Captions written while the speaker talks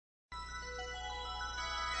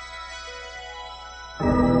There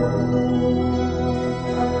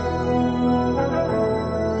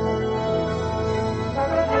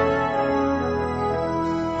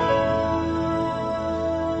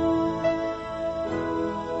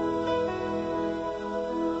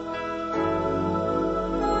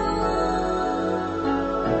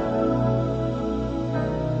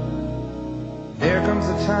comes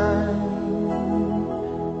a time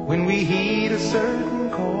when we heed a certain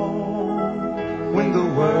call, when the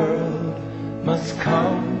world must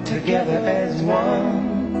come together as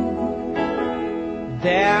one.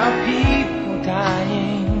 There are people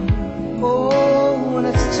dying. Oh, when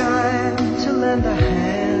it's time to lend a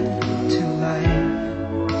hand to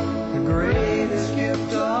life, the greatest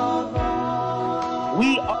gift of all.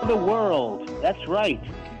 We are the world. That's right.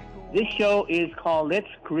 This show is called Let's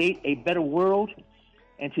Create a Better World.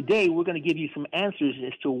 And today we're going to give you some answers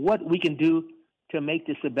as to what we can do to make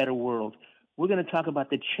this a better world. We're going to talk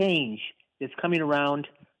about the change that's coming around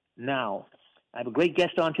now. I have a great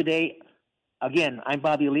guest on today. Again, I'm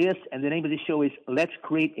Bobby Elias, and the name of this show is Let's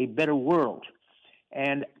Create a Better World.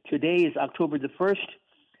 And today is October the 1st.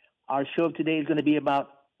 Our show today is going to be about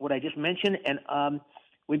what I just mentioned, and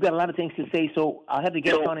we've got a lot of things to say, so I'll have the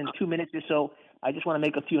guest on in 2 minutes or so. I just want to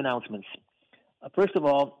make a few announcements. First of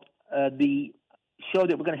all, the show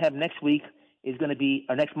that we're going to have next week is going to be,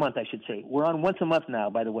 or next month, I should say. We're on once a month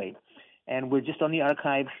now, by the way, and we're just on the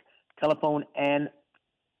archives, telephone and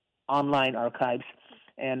online archives.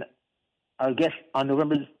 And our guest on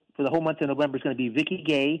November, for the whole month of November, is going to be Vicki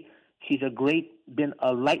Gay. She's been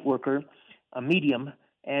a light worker, a medium,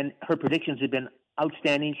 and her predictions have been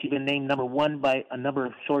outstanding. She's been named number one by a number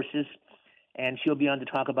of sources, and she'll be on to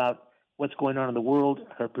talk about what's going on in the world,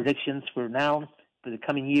 her predictions for now, for the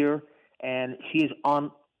coming year, and she is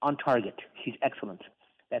on target. She's excellent.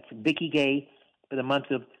 That's Vicki Gay for the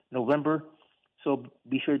month of November, so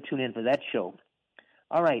be sure to tune in for that show.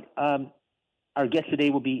 All right, our guest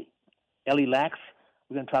today will be Ellie Lax.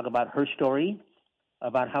 We're going to talk about her story,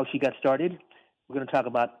 about how she got started. We're going to talk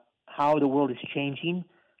about how the world is changing.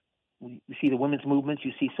 You see the women's movements.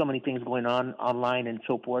 You see so many things going on online and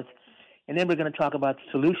so forth. And then we're going to talk about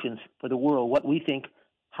solutions for the world, what we think,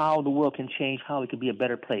 how the world can change, how it could be a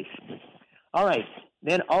better place. All right.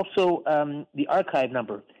 Then also the archive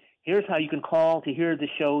number. Here's how you can call to hear the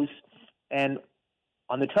shows. And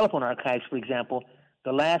on the telephone archives, for example,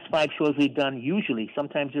 the last 5 shows we've done, usually,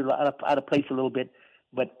 sometimes they're out of place a little bit,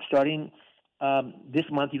 but starting this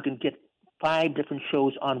month, you can get 5 different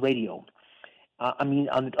shows on radio.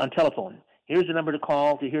 On telephone. Here's the number to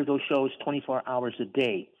call to hear those shows 24 hours a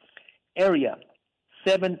day. Area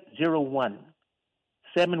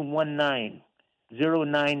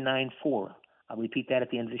 701-719-0994. I'll repeat that at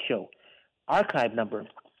the end of the show. Archive number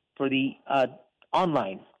for the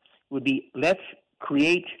online would be Let's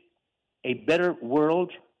Create a Better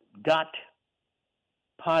World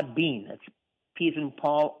 .podbean. That's P as in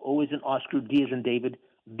Paul, O as in Oscar, D as in David,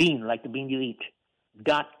 bean, like the bean you eat,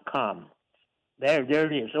 .com. There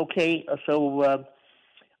it is. Okay, so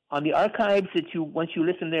on the archives once you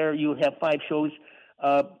listen there, you have 5 shows.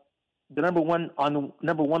 The number one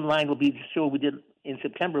line will be the show we did in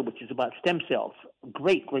September, which is about stem cells.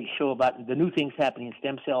 Great show about the new things happening in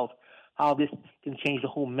stem cells, how this can change the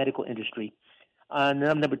whole medical industry. On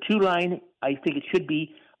the number 2 line, I think it should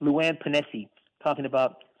be Luann Panesi, talking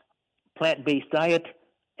about plant-based diet,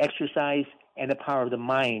 exercise, and the power of the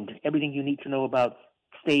mind. Everything you need to know about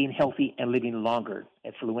staying healthy and living longer.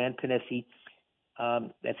 That's Luann Panesi.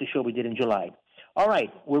 That's a show we did in July. All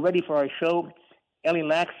right, we're ready for our show. Ellie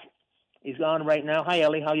Lax is on right now. Hi,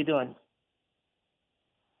 Ellie. How you doing?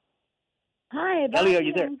 Hi, Bobby. Ellie, are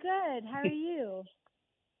you there? I'm good. How are you?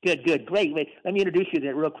 Good. Great. Wait, let me introduce you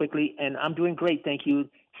there real quickly, and I'm doing great, thank you,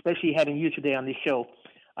 especially having you today on this show.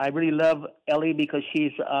 I really love Ellie because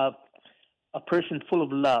she's a person full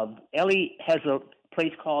of love. Ellie has a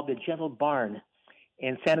place called the Gentle Barn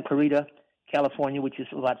in Santa Clarita, California, which is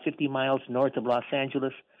about 50 miles north of Los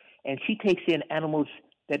Angeles, and she takes in animals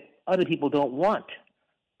that other people don't want.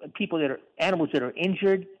 Animals that are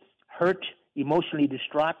injured, hurt, emotionally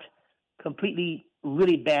distraught, completely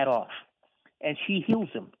really bad off. And she heals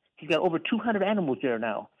them. She's got over 200 animals there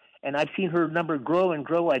now. And I've seen her number grow and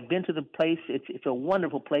grow. I've been to the place. It's a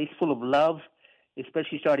wonderful place full of love,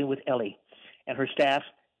 especially starting with Ellie and her staff.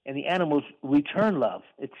 And the animals return love.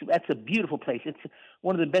 That's a beautiful place. It's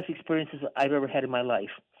one of the best experiences I've ever had in my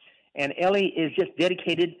life. And Ellie is just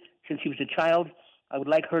dedicated since she was a child. I would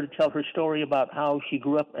like her to tell her story about how she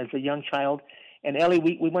grew up as a young child. And Ellie,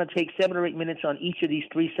 we want to take 7 or 8 minutes on each of these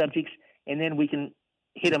 3 subjects, and then we can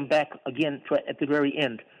hit them back again at the very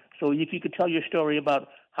end. So if you could tell your story about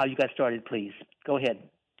how you got started, please. Go ahead.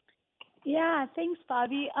 Yeah, thanks,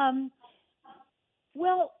 Bobby.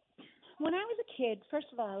 Well, when I was a kid, first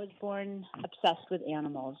of all, I was born obsessed with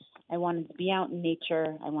animals. I wanted to be out in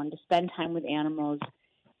nature. I wanted to spend time with animals.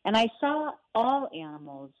 And I saw all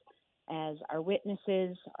animals as our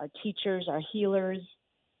witnesses, our teachers, our healers,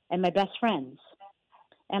 and my best friends.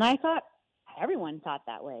 And I thought everyone thought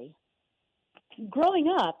that way.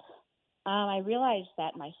 Growing up, I realized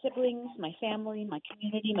that my siblings, my family, my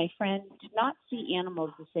community, my friends did not see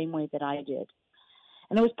animals the same way that I did.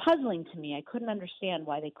 And it was puzzling to me. I couldn't understand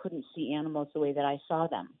why they couldn't see animals the way that I saw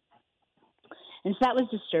them. And so that was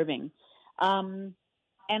disturbing. And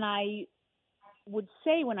I would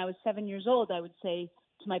say when I was 7 years old, I would say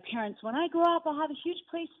to my parents, when I grow up, I'll have a huge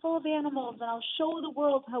place full of animals and I'll show the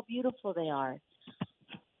world how beautiful they are.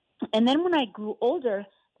 And then when I grew older,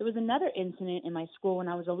 there was another incident in my school when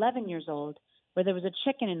I was 11 years old where there was a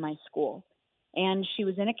chicken in my school. And she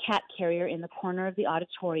was in a cat carrier in the corner of the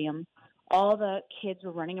auditorium. All the kids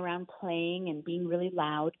were running around playing and being really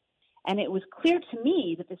loud. And it was clear to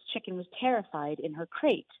me that this chicken was terrified in her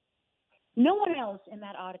crate. No one else in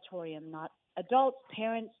that auditorium, not adults,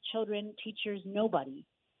 parents, children, teachers, nobody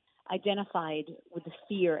identified with the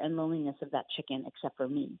fear and loneliness of that chicken except for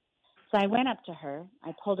me. So I went up to her.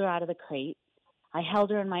 I pulled her out of the crate. I held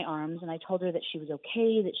her in my arms, and I told her that she was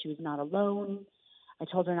okay, that she was not alone. I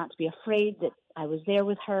told her not to be afraid, that I was there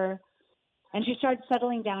with her. And she started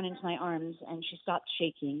settling down into my arms, and she stopped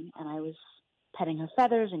shaking, and I was petting her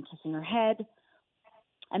feathers and kissing her head.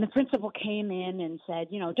 And the principal came in and said,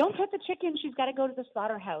 don't pet the chicken. She's got to go to the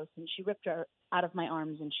slaughterhouse. And she ripped her out of my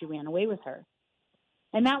arms, and she ran away with her.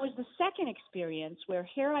 And that was the second experience where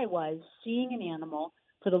here I was seeing an animal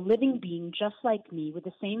for the living being just like me with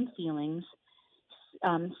the same feelings,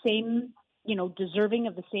 same, deserving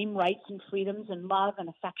of the same rights and freedoms and love and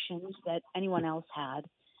affections that anyone else had.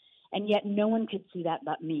 And yet no one could see that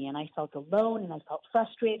but me. And I felt alone, and I felt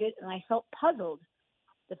frustrated, and I felt puzzled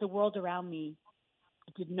that the world around me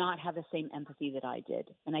did not have the same empathy that I did.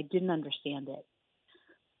 And I didn't understand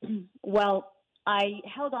it. Well, I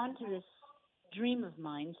held on to this dream of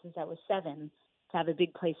mine since I was 7 to have a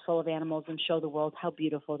big place full of animals and show the world how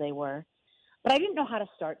beautiful they were. But I didn't know how to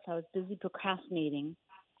start, so I was busy procrastinating.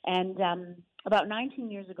 And about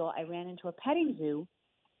 19 years ago, I ran into a petting zoo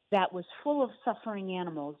that was full of suffering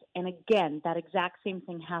animals. And again, that exact same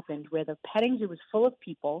thing happened where the petting zoo was full of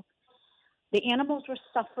people. The animals were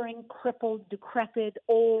suffering, crippled, decrepit,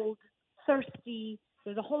 old, thirsty.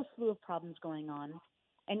 There's a whole slew of problems going on.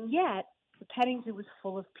 And yet, the petting zoo was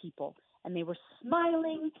full of people. And they were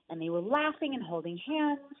smiling, and they were laughing and holding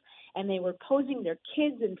hands, and they were posing their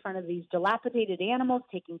kids in front of these dilapidated animals,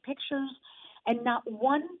 taking pictures. And not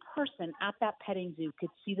one person at that petting zoo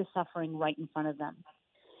could see the suffering right in front of them.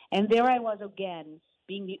 And there I was again,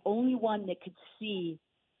 being the only one that could see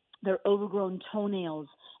their overgrown toenails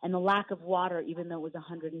and the lack of water, even though it was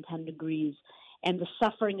 110 degrees, and the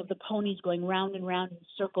suffering of the ponies going round and round in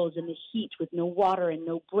circles in the heat with no water and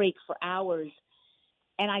no break for hours.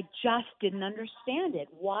 And I just didn't understand it.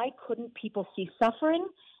 Why couldn't people see suffering?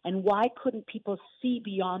 And why couldn't people see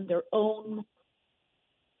beyond their own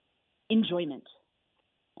enjoyment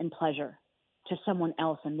and pleasure to someone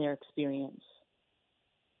else and their experience?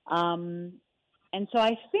 And so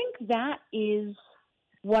I think that is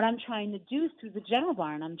what I'm trying to do through the General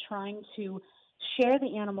Barn. I'm trying to share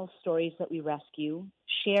the animal stories that we rescue,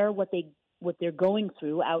 share what they're going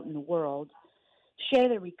through out in the world, share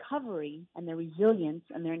their recovery and their resilience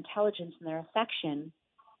and their intelligence and their affection,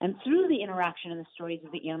 and through the interaction and the stories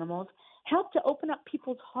of the animals, help to open up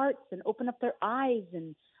people's hearts and open up their eyes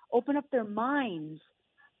and open up their minds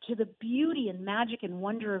to the beauty and magic and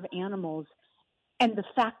wonder of animals and the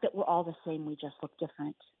fact that we're all the same, we just look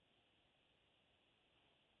different.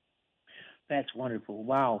 That's wonderful.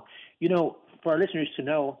 Wow. For our listeners to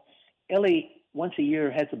know, Ellie once a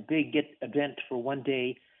year has a big event for one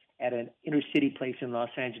day at an inner city place in Los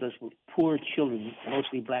Angeles where poor children,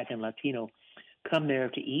 mostly Black and Latino, come there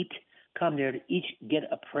to eat, come there to each get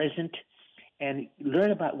a present and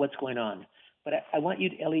learn about what's going on. But I want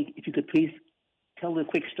you, Ellie, if you could please tell the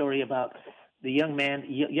quick story about the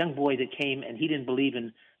young boy that came and he didn't believe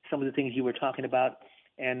in some of the things you were talking about,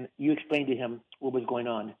 and you explained to him what was going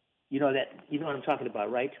on. You know what I'm talking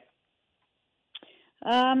about, right?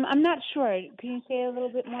 I'm not sure. Can you say a little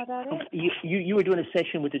bit more about it? You were doing a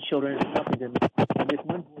session with the children and helping them, and this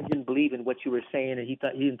one boy didn't believe in what you were saying, and he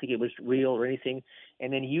didn't think it was real or anything.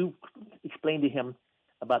 And then you explained to him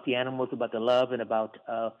about the animals, about the love, and about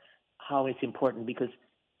how it's important, because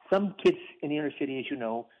some kids in the inner city, as you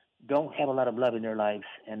know, don't have a lot of love in their lives.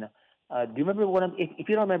 And do you remember what if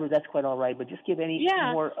you don't remember, that's quite all right, but just give any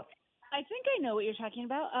more. I think I know what you're talking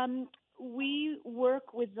about. we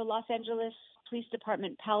work with the Los Angeles Police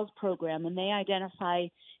Department PALS program, and they identify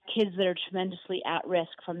kids that are tremendously at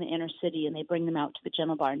risk from the inner city, and they bring them out to the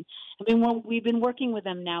Gentle Barn. I mean, we've been working with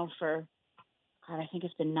them now for, God, I think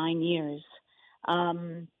it's been 9 years.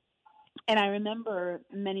 And I remember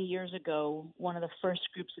many years ago, one of the first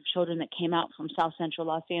groups of children that came out from South Central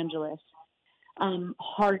Los Angeles,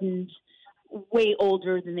 hardened, way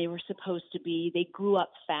older than they were supposed to be. They grew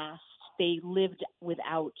up fast. They lived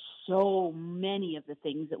without so many of the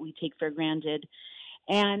things that we take for granted.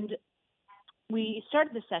 And we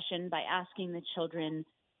started the session by asking the children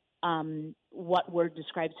what word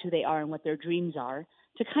describes who they are and what their dreams are,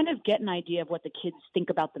 to kind of get an idea of what the kids think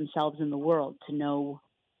about themselves in the world, to know,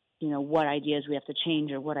 what ideas we have to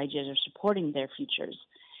change or what ideas are supporting their futures.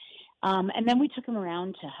 And then we took them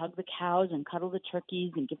around to hug the cows and cuddle the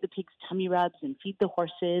turkeys and give the pigs tummy rubs and feed the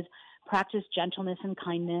horses, practice gentleness and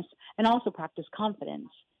kindness, and also practice confidence.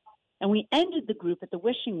 And we ended the group at the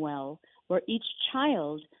wishing well, where each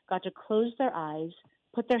child got to close their eyes,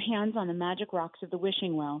 put their hands on the magic rocks of the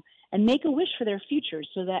wishing well, and make a wish for their future,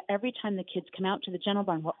 so that every time the kids come out to the Gentle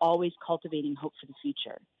Barn, we're always cultivating hope for the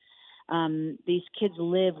future. These kids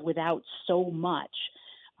live without so much,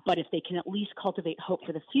 but if they can at least cultivate hope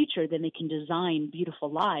for the future, then they can design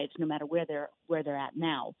beautiful lives no matter where they're at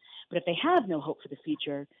now. But if they have no hope for the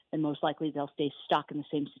future, then most likely they'll stay stuck in the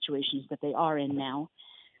same situations that they are in now.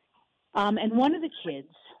 And one of the kids,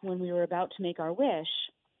 when we were about to make our wish,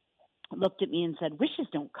 looked at me and said, "Wishes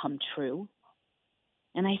don't come true."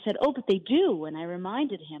 And I said, "Oh, but they do." And I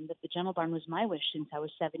reminded him that the Gentle Barn was my wish since I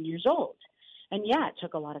was 7 years old. And yeah, it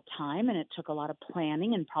took a lot of time and it took a lot of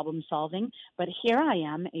planning and problem solving, but here I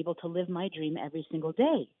am able to live my dream every single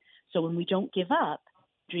day. So when we don't give up,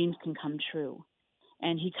 dreams can come true.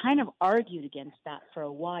 And he kind of argued against that for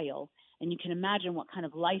a while. And you can imagine what kind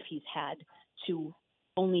of life he's had to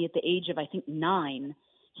only at the age of, I think, 9,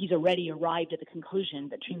 he's already arrived at the conclusion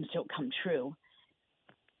that dreams don't come true.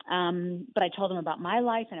 But I told him about my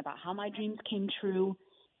life and about how my dreams came true.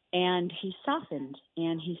 And he softened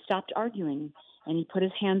and he stopped arguing and he put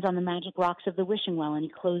his hands on the magic rocks of the wishing well and he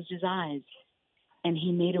closed his eyes and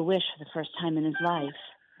he made a wish for the first time in his life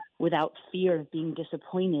without fear of being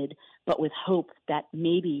disappointed, but with hope that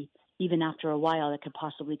maybe even after a while it could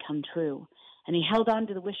possibly come true. And he held on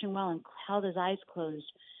to the wishing well and held his eyes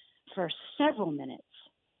closed for several minutes.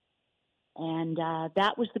 And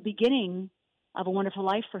that was the beginning of a wonderful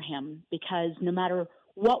life for him, because no matter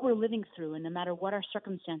what we're living through and no matter what our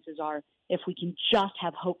circumstances are, if we can just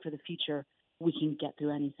have hope for the future, we can get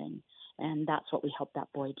through anything. And that's what we helped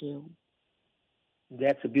that boy do.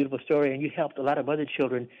 That's a beautiful story, and you helped a lot of other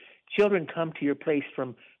children. Children come to your place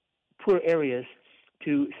from poor areas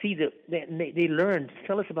to see that they learn.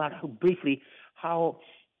 Tell us about briefly how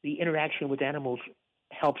the interaction with animals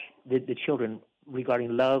helps the children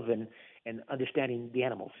regarding love and understanding the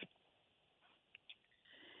animals.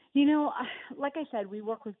 Like I said, we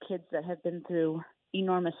work with kids that have been through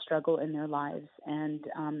enormous struggle in their lives, and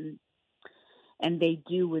they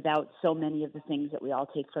do without so many of the things that we all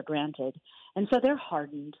take for granted. And so they're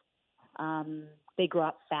hardened. They grow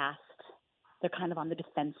up fast. They're kind of on the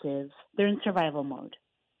defensive. They're in survival mode.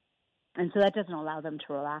 And so that doesn't allow them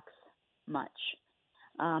to relax much.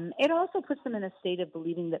 It also puts them in a state of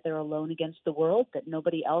believing that they're alone against the world, that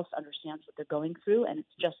nobody else understands what they're going through, and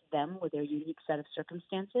it's just them with their unique set of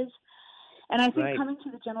circumstances. And I think coming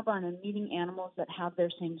to the Gentle Barn and meeting animals that have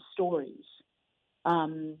their same stories,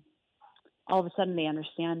 all of a sudden they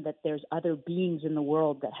understand that there's other beings in the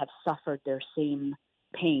world that have suffered their same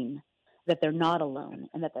pain, that they're not alone,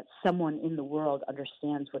 and that someone in the world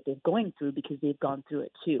understands what they're going through because they've gone through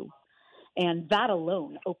it too. And that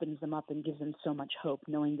alone opens them up and gives them so much hope,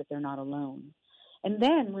 knowing that they're not alone. And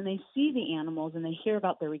then when they see the animals and they hear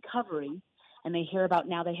about their recovery, and they hear about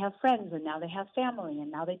now they have friends, and now they have family,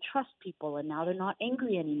 and now they trust people, and now they're not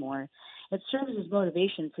angry anymore, it serves as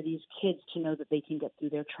motivation for these kids to know that they can get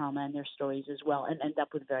through their trauma and their stories as well and end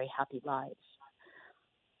up with very happy lives.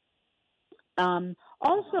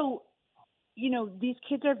 Also, these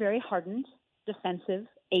kids are very hardened, defensive,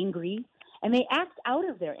 angry, and they act out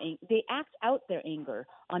their anger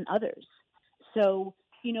on others. So,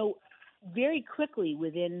 very quickly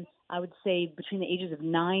within, I would say, between the ages of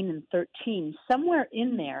 9 and 13, somewhere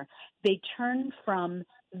in there, they turn from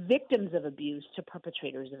victims of abuse to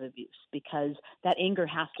perpetrators of abuse, because that anger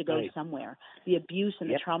has to go somewhere. The abuse and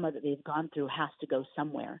the trauma that they've gone through has to go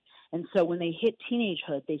somewhere. And so when they hit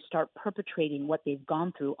teenagehood, they start perpetrating what they've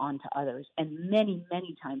gone through onto others, and many,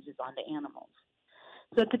 many times it's onto animals.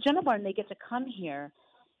 So at the Gentle Barn, they get to come here.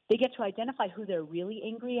 They get to identify who they're really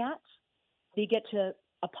angry at. They get to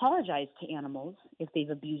apologize to animals if they've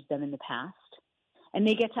abused them in the past. And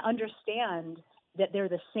they get to understand that they're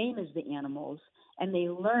the same as the animals, and they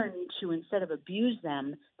learn to, instead of abuse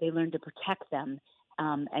them, they learn to protect them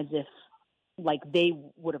as if like they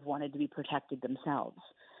would have wanted to be protected themselves.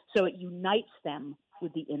 So it unites them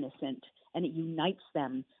with the innocent, and it unites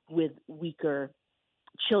them with weaker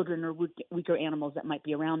children or weaker animals that might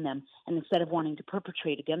be around them. And instead of wanting to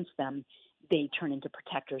perpetrate against them, they turn into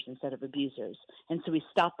protectors instead of abusers. And so we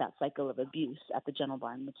stop that cycle of abuse at the Gentle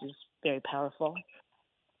Barn, which is very powerful.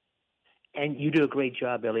 And you do a great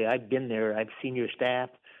job, Ellie. I've been there. I've seen your staff.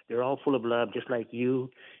 They're all full of love, just like you.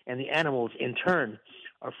 And the animals, in turn,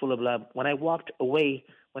 are full of love. When I walked away,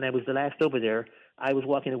 when I was the last over there, I was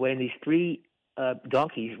walking away, and these three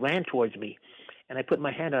donkeys ran towards me. And I put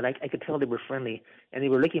my hand out. I could tell they were friendly. And they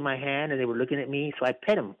were licking my hand, and they were looking at me. So I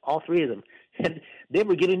pet them, all three of them. And they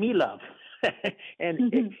were giving me love.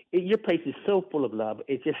 And your place is so full of love.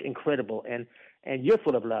 It's just incredible. And you're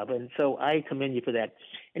full of love. And so I commend you for that.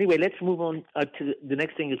 Anyway, let's move on to the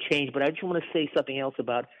next thing to change. But I just want to say something else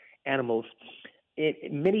about animals.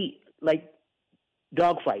 Many, like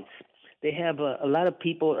dog fights, they have a lot of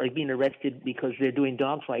people are being arrested because they're doing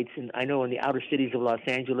dog fights. And I know in the outer cities of Los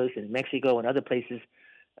Angeles and Mexico and other places,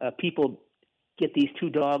 people get these two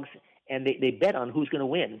dogs and they bet on who's going to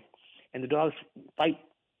win. And the dogs fight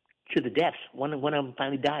to the death. One of them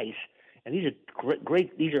finally dies. And these are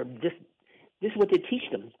great. This is what they teach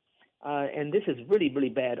them. And this is really, really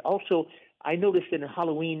bad. Also, I noticed that in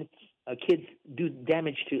Halloween, kids do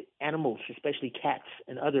damage to animals, especially cats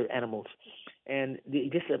and other animals. And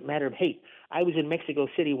just a matter of hate. I was in Mexico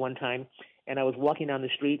City one time, and I was walking down the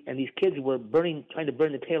street, and these kids were trying to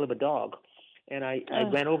burn the tail of a dog. And I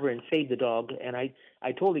ran over and saved the dog. And I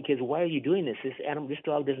told the kids, "Why are you doing this? This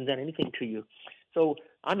dog doesn't do anything to you." So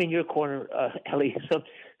I'm in your corner, Ellie. So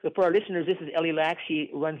for our listeners, this is Ellie Lack. She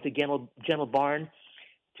runs the Gentle Barn.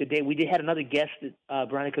 Today we had another guest,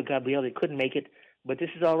 Veronica Gabriel, that couldn't make it. But this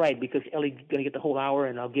is all right because Ellie's going to get the whole hour,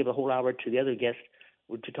 and I'll give a whole hour to the other guest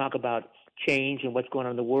to talk about change and what's going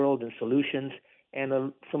on in the world and solutions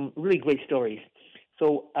and some really great stories.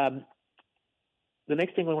 So the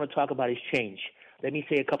next thing I want to talk about is change. Let me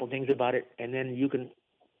say a couple things about it, and then you can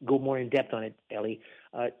go more in depth on it, Ellie.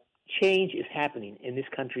 Change is happening in this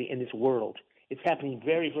country, in this world. It's happening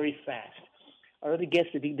very, very fast. Our other guest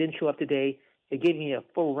that didn't show up today, they gave me a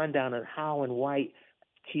full rundown on how and why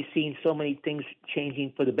she's seen so many things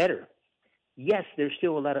changing for the better. Yes, there's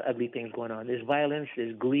still a lot of ugly things going on. There's violence,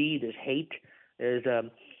 there's greed, there's hate,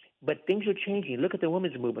 but things are changing. Look at the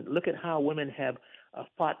women's movement. Look at how women have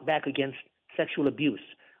fought back against sexual abuse.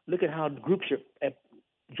 Look at how groups are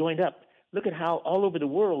joined up. Look at how all over the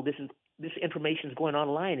world this information is going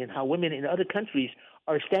online, and how women in other countries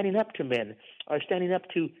are standing up to men, are standing up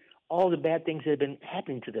to all the bad things that have been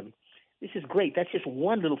happening to them. This is great. That's just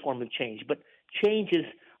one little form of change. But change is,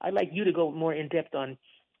 I'd like you to go more in depth on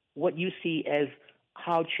what you see as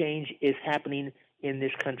how change is happening in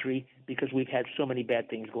this country because we've had so many bad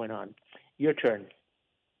things going on. Your turn.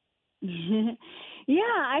 Yeah,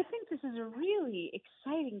 I think this is a really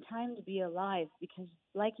exciting time to be alive because,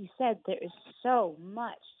 like you said, there is so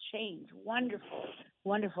much change, wonderful,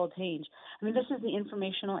 wonderful change. I mean, this is the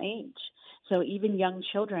informational age. So even young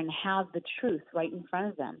children have the truth right in front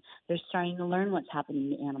of them. They're starting to learn what's happening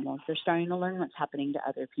to animals. They're starting to learn what's happening to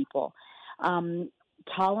other people.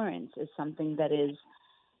 Tolerance is something that is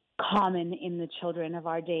common in the children of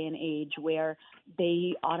our day and age, where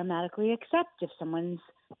they automatically accept if someone's,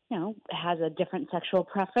 has a different sexual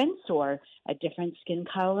preference or a different skin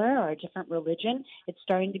color or a different religion. It's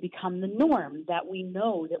starting to become the norm that we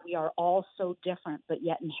know that we are all so different, but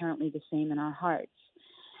yet inherently the same in our hearts.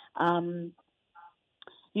 And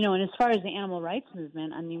as far as the animal rights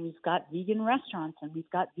movement, I mean, we've got vegan restaurants and we've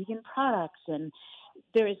got vegan products, and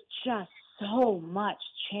there is just so much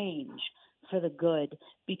change for the good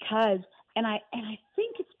because I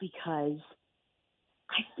think it's because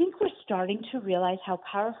I think we're starting to realize how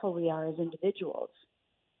powerful we are as individuals.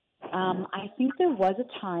 I think there was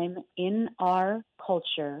a time in our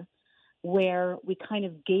culture where we kind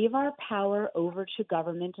of gave our power over to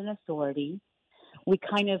government and authority. We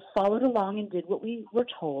kind of followed along and did what we were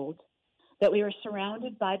told, that we were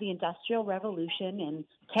surrounded by the Industrial Revolution and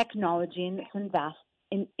technology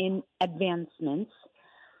and in advancements.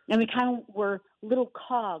 And we kind of were little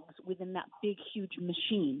cogs within that big, huge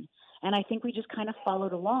machine. And I think we just kind of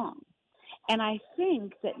followed along. And I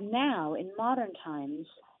think that now, in modern times,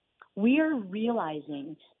 we are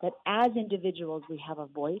realizing that as individuals, we have a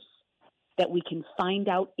voice, that we can find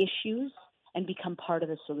out issues and become part of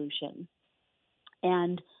the solution.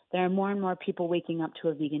 And there are more and more people waking up to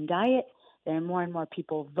a vegan diet. There are more and more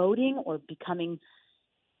people voting or becoming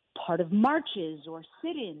part of marches or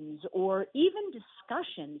sit-ins or even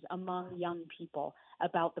discussions among young people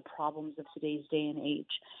about the problems of today's day and age.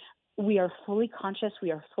 We are fully conscious,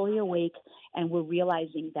 we are fully awake, and we're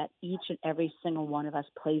realizing that each and every single one of us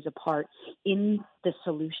plays a part in the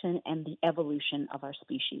solution and the evolution of our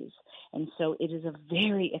species. And so it is a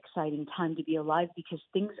very exciting time to be alive because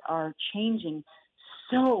things are changing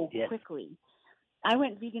so quickly. I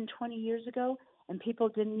went vegan 20 years ago, and people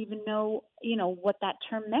didn't even know, what that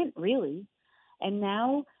term meant, really. And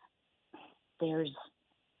now there's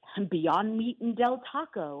Beyond Meat and Del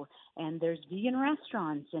Taco, and there's vegan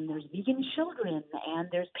restaurants, and there's vegan children, and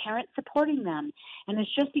there's parents supporting them. And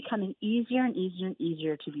it's just becoming easier and easier and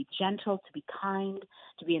easier to be gentle, to be kind,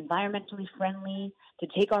 to be environmentally friendly, to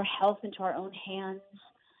take our health into our own hands.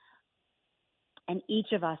 And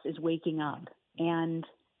each of us is waking up. And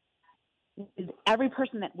every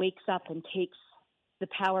person that wakes up and takes the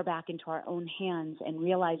power back into our own hands and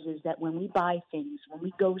realizes that when we buy things, when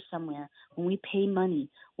we go somewhere, when we pay money,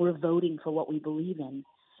 we're voting for what we believe in.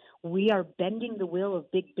 We are bending the will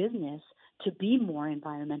of big business to be more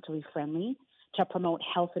environmentally friendly, to promote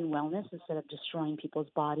health and wellness instead of destroying people's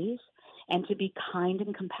bodies, and to be kind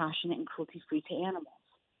and compassionate and cruelty-free to animals.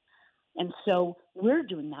 And so we're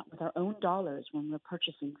doing that with our own dollars when we're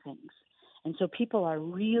purchasing things. And so people are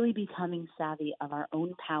really becoming savvy of our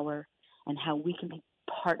own power and how we can be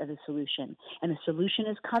part of the solution. And the solution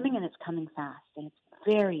is coming, and it's coming fast, and it's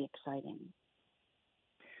very exciting.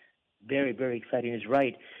 Very, very exciting is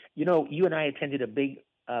right. You and I attended a big,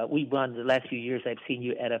 we've gone the last few years, I've seen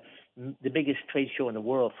you at the biggest trade show in the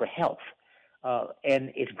world for health,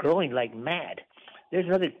 and it's growing like mad. There's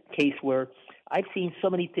another case where I've seen so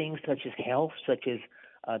many things such as health, such as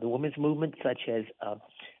the women's movement, such as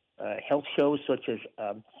health shows, such as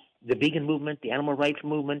the vegan movement, the animal rights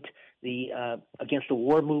movement, the against the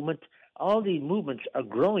war movement. All these movements are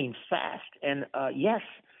growing fast, and yes,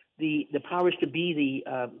 the powers to be,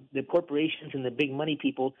 the corporations and the big money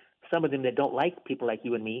people, some of them that don't like people like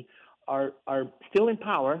you and me, are still in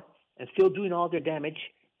power and still doing all their damage,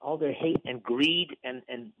 all their hate and greed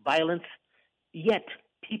and violence. Yet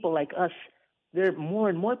people like us, there are more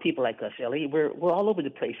and more people like us, Ellie. We're all over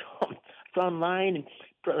the place. It's online, and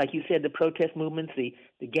like you said, the protest movements, the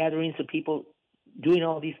gatherings of people doing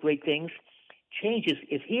all these great things. Change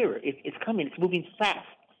is here. It's coming. It's moving fast.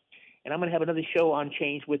 And I'm going to have another show on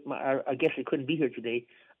change with our guest that couldn't be here today,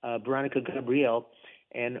 Veronica Gabriel,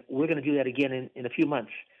 and we're going to do that again in a few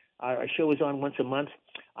months. Our show is on once a month.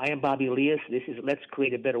 I am Bobby Elias. This is Let's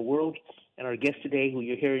Create a Better World, and our guest today, who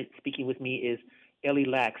you're hearing speaking with me, is Ellie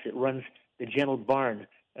Lax. It runs the Gentle Barn,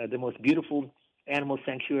 the most beautiful animal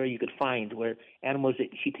sanctuary you could find, where animals that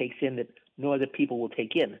she takes in that no other people will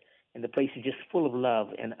take in. And the place is just full of love.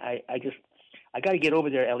 And I got to get over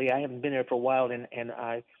there, Ellie. I haven't been there for a while, and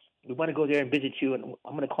we want to go there and visit you. And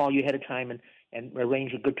I'm going to call you ahead of time and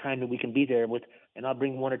arrange a good time that we can be there with. And I'll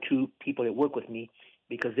bring one or two people that work with me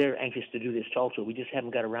because they're anxious to do this also. We just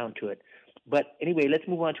haven't got around to it. But anyway, let's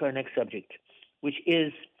move on to our next subject, which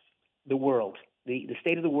is the world, the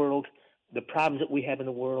state of the world, the problems that we have in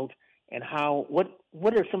the world, and how what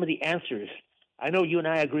are some of the answers? I know you and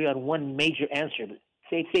I agree on one major answer, but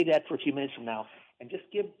say that for a few minutes from now, and just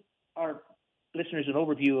give our listeners an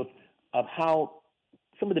overview of how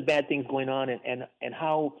some of the bad things going on and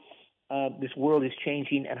how this world is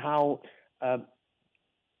changing and how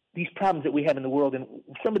these problems that we have in the world and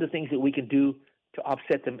some of the things that we can do to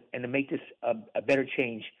offset them and to make this a better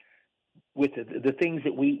change with the things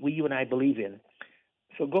that you and I believe in.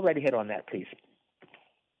 So go right ahead on that, please.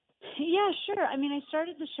 Yeah, sure. I mean, I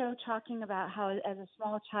started the show talking about how as a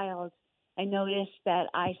small child, I noticed that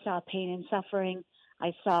I saw pain and suffering.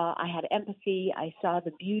 I had empathy. I saw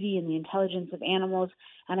the beauty and the intelligence of animals.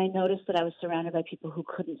 And I noticed that I was surrounded by people who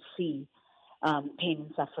couldn't see pain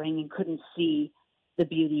and suffering and couldn't see the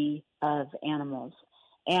beauty of animals.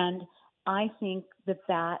 And I think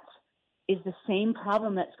that is the same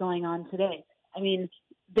problem that's going on today. I mean,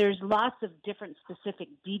 there's lots of different specific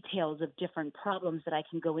details of different problems that I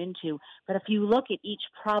can go into. But if you look at each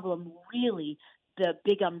problem, really, the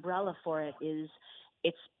big umbrella for it is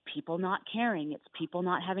it's people not caring. It's people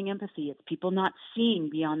not having empathy. It's people not seeing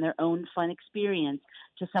beyond their own fun experience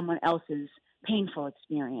to someone else's painful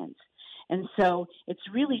experience. And so it's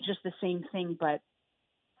really just the same thing, but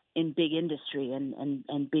in big industry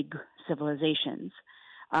and big civilizations.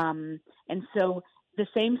 And so the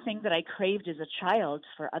same thing that I craved as a child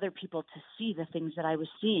for other people to see the things that I was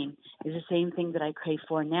seeing is the same thing that I crave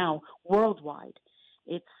for now worldwide.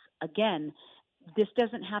 It's, again, this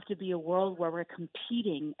doesn't have to be a world where we're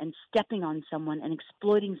competing and stepping on someone and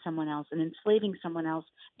exploiting someone else and enslaving someone else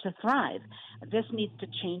to thrive. This needs to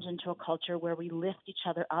change into a culture where we lift each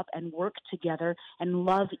other up and work together and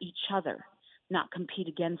love each other, not compete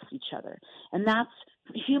against each other. And that's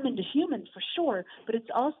human to human for sure, but it's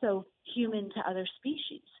also human to other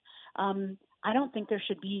species. I don't think there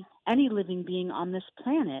should be any living being on this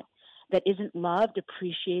planet that isn't loved,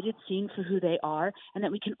 appreciated, seen for who they are, and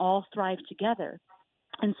that we can all thrive together.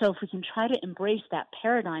 And so if we can try to embrace that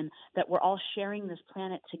paradigm that we're all sharing this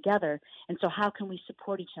planet together, and so how can we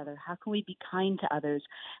support each other? How can we be kind to others?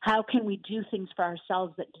 How can we do things for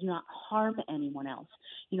ourselves that do not harm anyone else?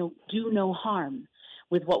 Do no harm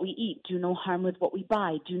with what we eat, do no harm with what we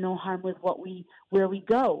buy, do no harm with where we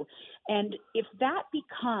go. And if that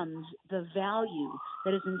becomes the value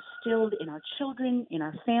that is instilled in our children, in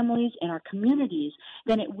our families, in our communities,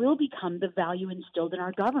 then it will become the value instilled in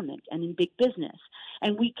our government and in big business.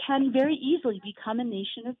 And we can very easily become a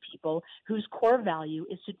nation of people whose core value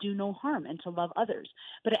is to do no harm and to love others.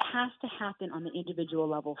 But it has to happen on the individual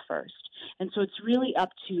level first. And so it's really up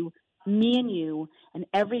to me and you and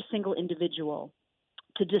every single individual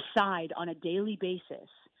to decide on a daily basis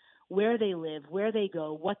where they live, where they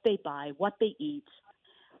go, what they buy, what they eat.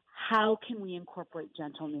 How can we incorporate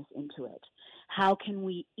gentleness into it? How can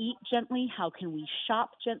we eat gently? How can we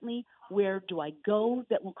shop gently? Where do I go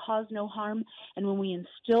that will cause no harm? And when we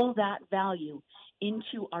instill that value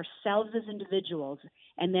into ourselves as individuals,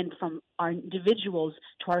 and then from our individuals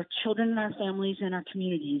to our children and our families and our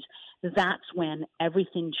communities, that's when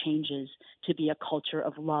everything changes to be a culture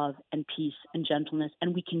of love and peace and gentleness.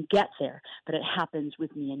 And we can get there, but it happens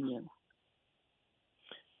with me and you.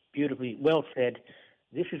 Beautifully well said.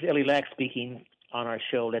 This is Ellie Lack speaking on our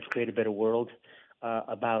show, Let's Create a Better World,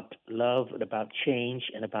 about love and about change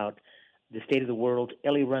and about the state of the world.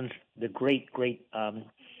 Ellie runs the great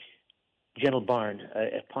Gentle Barn,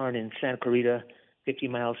 a barn in Santa Clarita, 50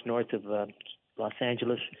 miles north of Los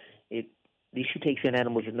Angeles. She takes in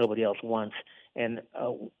animals that nobody else wants. And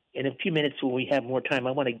in a few minutes when we have more time,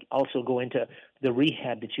 I want to also go into the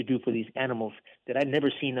rehab that you do for these animals that I've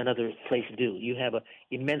never seen another place do. You have an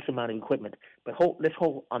immense amount of equipment. But let's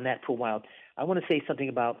hold on that for a while. I want to say something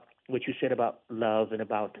about what you said about love and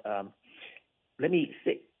about let me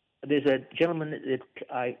say, there's a gentleman that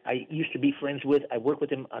I used to be friends with. I worked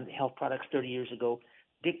with him on health products 30 years ago,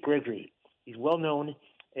 Dick Gregory. He's well known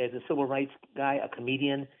as a civil rights guy, a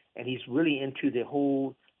comedian, and he's really into the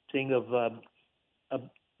whole thing of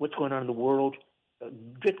what's going on in the world.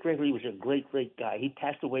 Dick Gregory was a great guy. He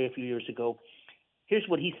passed away a few years ago. Here's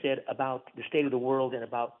what he said about the state of the world and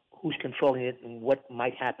about who's controlling it and what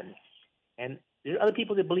might happen. And there are other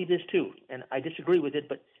people that believe this too, and I disagree with it,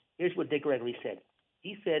 but here's what Dick Gregory said.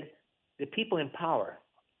 He said the people in power,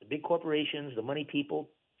 the big corporations, the money people,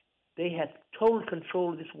 they have total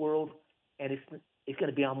control of this world, and it's going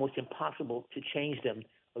to be almost impossible to change them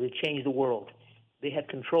or to change the world. They have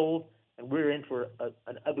control, and we're in for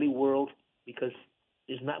an ugly world because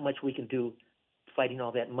there's not much we can do fighting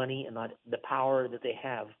all that money and the power that they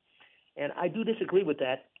have. And I do disagree with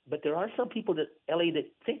that, but there are some people Ellie, that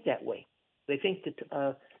think that way. They think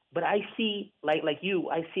that, but I see, like you,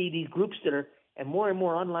 I see these groups that are, and more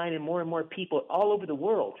online and more people all over the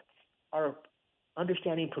world are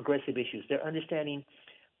understanding progressive issues. They're understanding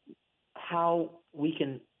how we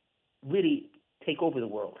can really take over the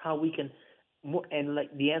world, how we can, and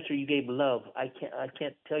like the answer you gave, love, I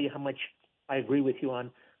can't tell you how much I agree with you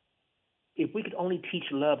on. If we could only teach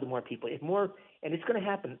love to more people, and it's going to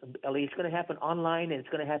happen, Ellie, it's going to happen online, and it's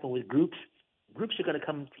going to happen with groups. Groups are going to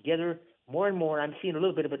come together more and more. I'm seeing a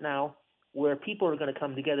little bit of it now, where people are going to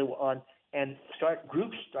come together and start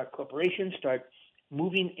groups, start corporations, start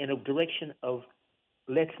moving in a direction of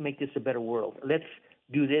let's make this a better world. Let's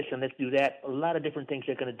do this and let's do that. A lot of different things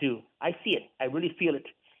they're going to do. I see it. I really feel it.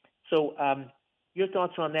 So your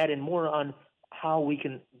thoughts on that and more on how we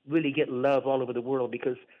can really get love all over the world,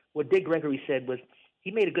 because what Dick Gregory said was,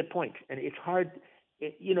 he made a good point, and it's hard.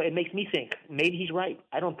 It makes me think maybe he's right.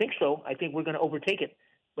 I don't think so. I think we're going to overtake it,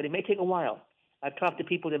 but it may take a while. I've talked to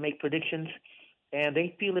people that make predictions, and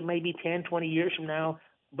they feel it may be 10, 20 years from now,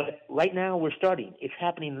 but right now we're starting. It's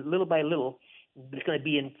happening little by little. It's going to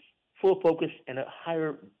be in full focus and a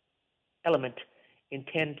higher element in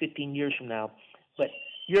 10, 15 years from now. But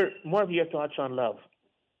more of your thoughts on love.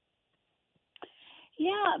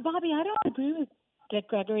 Yeah, Bobby, I don't agree with Dick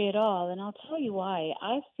Gregory at all, and I'll tell you why.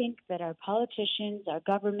 I think that our politicians, our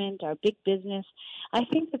government, our big business, I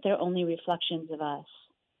think that they're only reflections of us.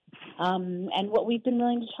 and what we've been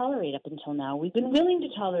willing to tolerate up until now. We've been willing to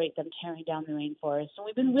tolerate them tearing down the rainforest, and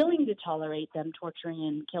we've been willing to tolerate them torturing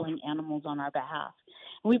and killing animals on our behalf.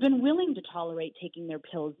 And we've been willing to tolerate taking their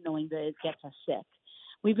pills knowing that it gets us sick.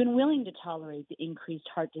 We've been willing to tolerate the increased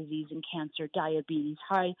heart disease and cancer, diabetes,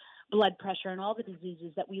 high blood pressure, and all the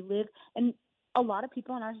diseases that we live. And a lot of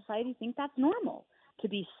people in our society think that's normal to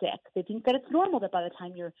be sick. They think that it's normal that by the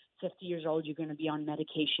time you're 50 years old, you're going to be on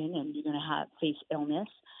medication and you're going to face illness.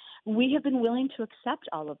 We have been willing to accept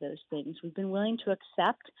all of those things. We've been willing to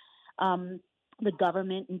accept the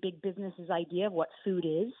government and big business's idea of what food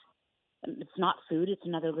is. It's not food, it's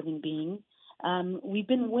another living being. We've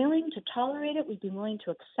been willing to tolerate it. We've been willing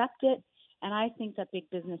to accept it. And I think that big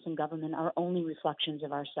business and government are only reflections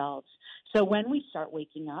of ourselves. So when we start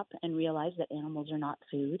waking up and realize that animals are not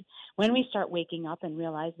food, when we start waking up and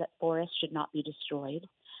realize that forests should not be destroyed,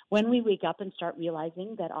 when we wake up and start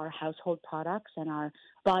realizing that our household products and our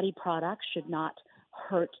body products should not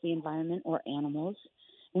hurt the environment or animals,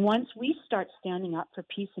 once we start standing up for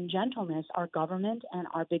peace and gentleness, our government and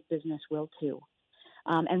our big business will too.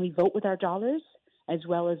 And we vote with our dollars as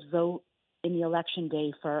well as vote in the election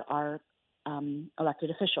day for our elected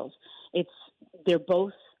officials. They're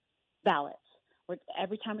both ballots.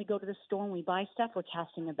 Every time we go to the store and we buy stuff, we're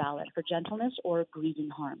casting a ballot for gentleness or grieving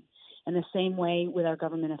harm. And the same way with our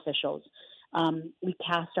government officials. We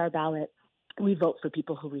cast our ballot. We vote for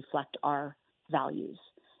people who reflect our values.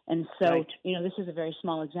 And so, Right. This is a very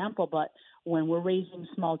small example, but when we're raising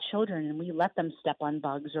small children and we let them step on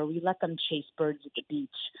bugs, or we let them chase birds at the beach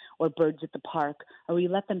or birds at the park, or we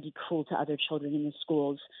let them be cruel to other children in the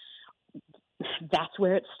schools, that's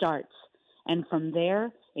where it starts. And from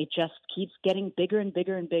there, it just keeps getting bigger and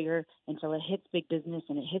bigger and bigger until it hits big business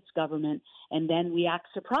and it hits government. And then we act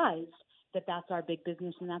surprised that that's our big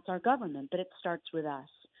business and that's our government. But it starts with us.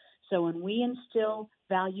 So when we instill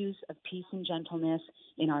values of peace and gentleness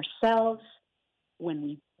in ourselves, when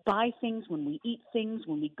we buy things, when we eat things,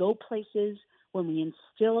 when we go places, when we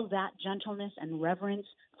instill that gentleness and reverence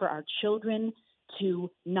for our children to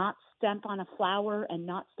not step on a flower and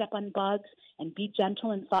not step on bugs and be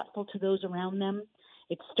gentle and thoughtful to those around them,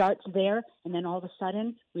 it starts there. And then all of a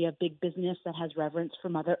sudden we have big business that has reverence for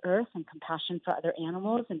Mother Earth and compassion for other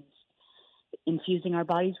animals and infusing our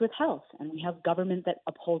bodies with health. And we have government that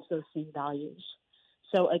upholds those same values.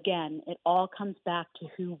 So again, it all comes back to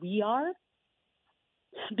who we are,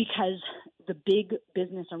 because the big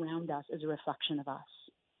business around us is a reflection of us.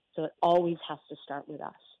 So it always has to start with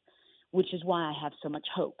us, which is why I have so much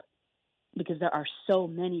hope, because there are so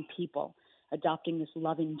many people adopting this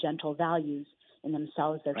loving, gentle values in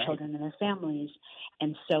themselves, their Right. children, and their families.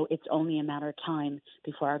 And so it's only a matter of time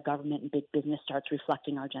before our government and big business starts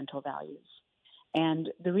reflecting our gentle values.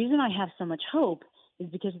 And the reason I have so much hope is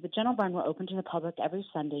because the Gentle Barn, we're open to the public every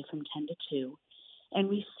Sunday from 10 to 2. And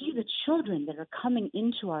we see the children that are coming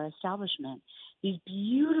into our establishment, these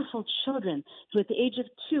beautiful children who at the age of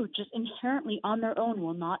 2 just inherently on their own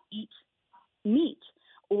will not eat meat,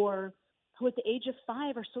 or who at the age of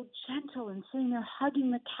 5 are so gentle and sitting there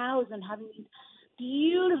hugging the cows and having these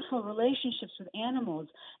beautiful relationships with animals,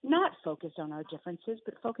 not focused on our differences,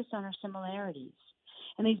 but focused on our similarities.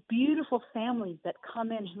 And these beautiful families that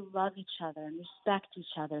come in who love each other and respect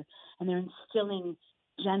each other, and they're instilling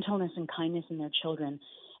gentleness and kindness in their children.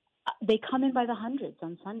 They come in by the hundreds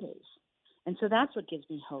on Sundays. And so that's what gives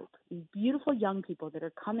me hope. These beautiful young people that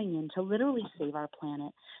are coming in to literally save our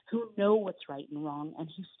planet, who know what's right and wrong, and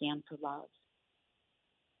who stand for love.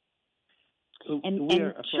 So And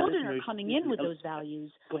children are coming in with those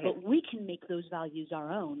values, Go ahead. but we can make those values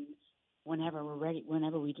our own whenever we're ready,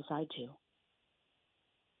 whenever we decide to.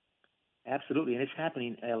 Absolutely, and it's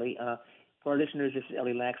happening, Ellie. For our listeners, this is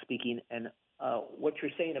Ellie Lack speaking, and what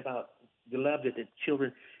you're saying about the love that the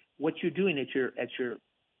children, what you're doing at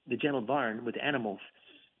the Gentle Barn with animals,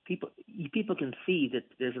 people can see that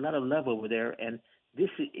there's a lot of love over there, and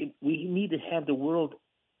we need to have the world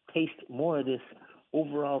taste more of this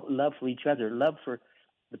overall love for each other, love for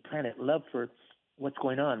the planet, love for what's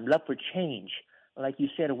going on, love for change. Like you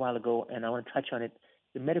said a while ago, and I want to touch on it,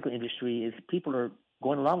 the medical industry is people are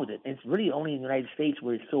going along with it. And it's really only in the United States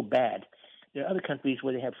where it's so bad. There are other countries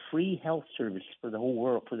where they have free health service for the whole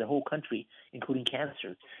world, for the whole country, including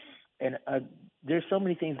cancer. And there's so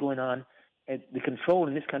many things going on. And the control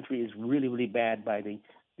in this country is really, really bad by the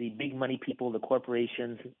big money people, the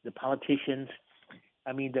corporations, the politicians.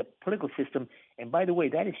 I mean, the political system. And by the way,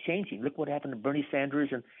 that is changing. Look what happened to Bernie Sanders,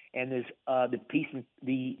 and there's the peace and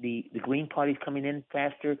the Green Party's coming in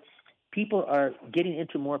faster. People are getting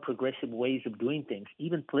into more progressive ways of doing things,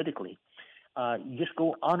 even politically. You just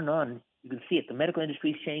go on and on. You can see it. The medical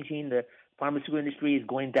industry is changing. The pharmaceutical industry is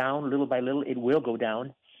going down little by little. It will go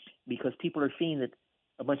down because people are seeing that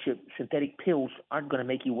a bunch of synthetic pills aren't going to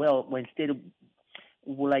make you well. When instead of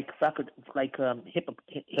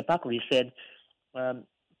Hippocrates said,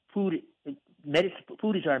 food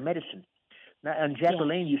is our medicine. Now, and Jack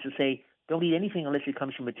LaLanne used to say, "Don't eat anything unless it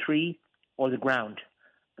comes from a tree or the ground."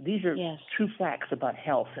 These are true facts about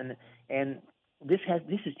health, and this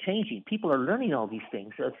is changing. People are learning all these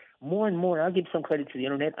things more and more. I'll give some credit to the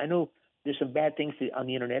internet. I know there's some bad things on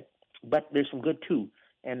the internet, but there's some good too.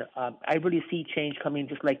 And I really see change coming,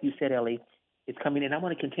 just like you said, Ellie. It's coming, and I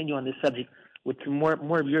want to continue on this subject with some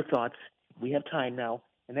more of your thoughts. We have time now,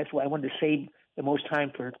 and that's why I wanted to save the most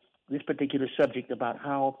time for this particular subject about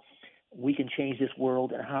how we can change this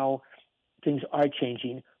world and how things are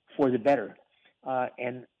changing for the better.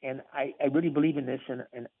 And I really believe in this,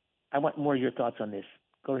 and I want more of your thoughts on this.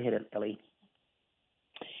 Go ahead, Ellie.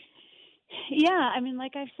 Yeah, I mean,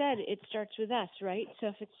 like I've said, it starts with us, right? So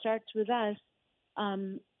if it starts with us,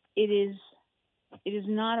 it is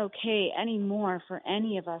not okay anymore for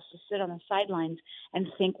any of us to sit on the sidelines and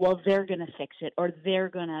think, well, they're going to fix it or they're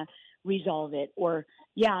going to resolve it, or,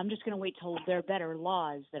 I'm just going to wait till there are better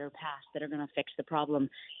laws that are passed that are going to fix the problem.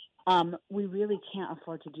 We really can't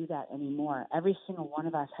afford to do that anymore. Every single one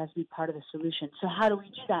of us has to be part of the solution. So how do we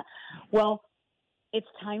do that? Well, it's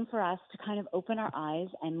time for us to kind of open our eyes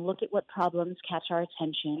and look at what problems catch our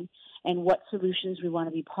attention and what solutions we want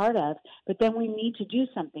to be part of. But then we need to do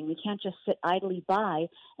something. We can't just sit idly by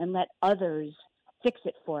and let others fix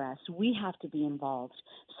it for us. We have to be involved.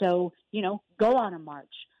 So, go on a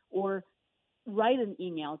march or write an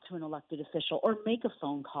email to an elected official or make a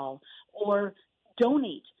phone call or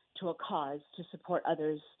donate to a cause to support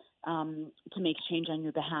others to make change on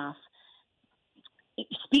your behalf.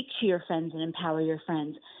 Speak to your friends and empower your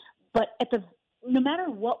friends. But no matter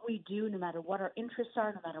what we do, no matter what our interests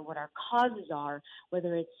are, no matter what our causes are,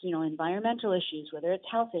 whether it's, environmental issues, whether it's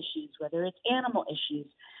health issues, whether it's animal issues,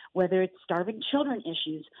 whether it's starving children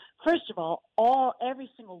issues, first of all, every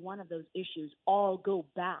single one of those issues all go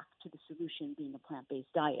back to the solution being a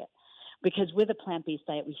plant-based diet. Because with a plant-based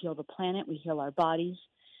diet, we heal the planet, we heal our bodies,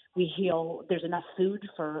 there's enough food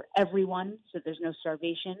for everyone, so there's no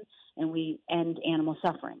starvation, and we end animal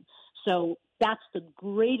suffering. So that's the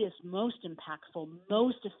greatest, most impactful,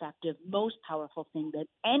 most effective, most powerful thing that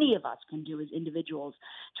any of us can do as individuals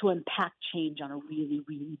to impact change on a really,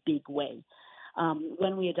 really big way.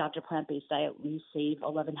 When we adopt a plant-based diet, we save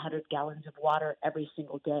 1,100 gallons of water every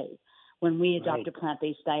single day. When we adopt a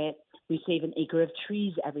plant-based diet, we save an acre of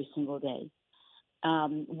trees every single day.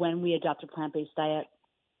 When we adopt a plant-based diet,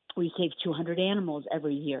 we save 200 animals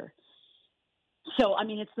every year. So,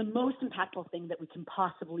 it's the most impactful thing that we can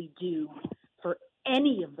possibly do for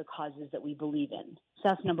any of the causes that we believe in. So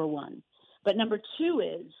that's number one. But number two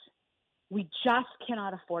is we just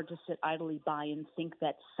cannot afford to sit idly by and think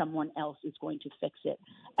that someone else is going to fix it.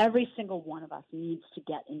 Every single one of us needs to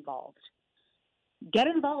get involved. Get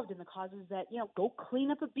involved in the causes that, go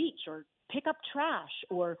clean up a beach or pick up trash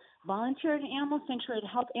or volunteer at an animal sanctuary to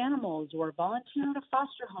help animals or volunteer at a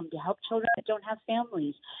foster home to help children that don't have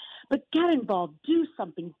families. But get involved, do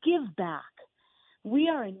something, give back. We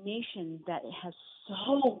are a nation that has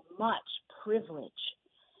so much privilege,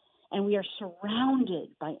 and we are surrounded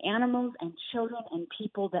by animals and children and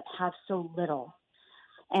people that have so little.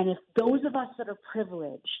 And if those of us that are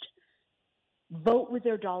privileged vote with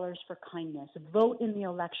their dollars for kindness, vote in the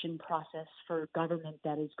election process for government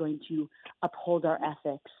that is going to uphold our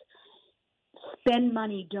ethics, spend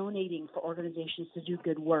money donating for organizations to do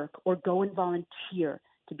good work, or go and volunteer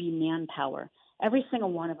to be manpower, every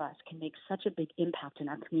single one of us can make such a big impact in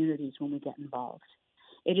our communities when we get involved.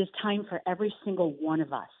 It is time for every single one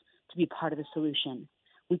of us to be part of the solution.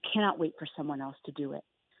 We cannot wait for someone else to do it.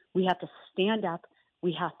 We have to stand up,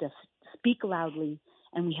 we have to speak loudly,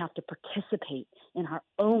 and we have to participate in our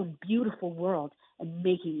own beautiful world and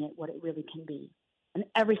making it what it really can be. And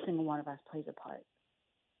every single one of us plays a part.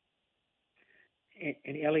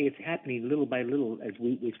 And Ellie, it's happening little by little, as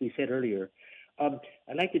we said earlier. I'd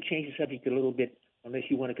like to change the subject a little bit, unless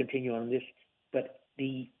you want to continue on this. But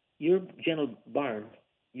your Gentle Barn,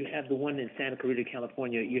 you have the one in Santa Clarita,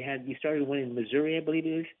 California. You started one in Missouri, I believe it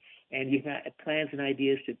is, and you've got plans and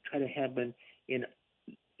ideas to try to have them in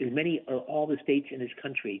as many or all the states in this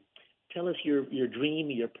country. Tell us your dream,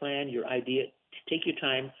 your plan, your idea. Take your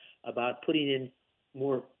time about putting in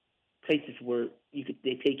more places where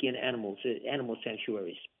they take in animal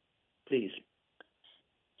sanctuaries, please.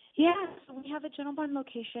 Yeah, so we have a Gentle Barn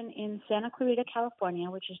location in Santa Clarita, California,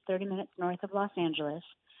 which is 30 minutes north of Los Angeles.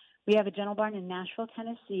 We have a Gentle Barn in Nashville,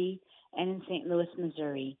 Tennessee, and in St. Louis,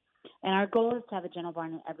 Missouri. And our goal is to have a Gentle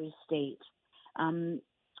Barn in every state.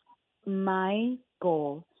 My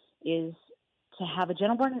goal is to have a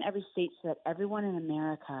Gentle Barn in every state so that everyone in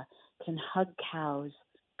America can hug cows,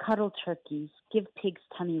 cuddle turkeys, give pigs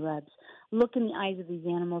tummy rubs, look in the eyes of these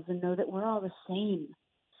animals and know that we're all the same.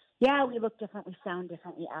 Yeah, we look different, we sound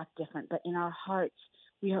different, we act different, but in our hearts,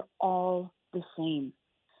 we are all the same,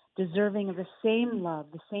 deserving of the same love,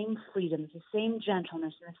 the same freedoms, the same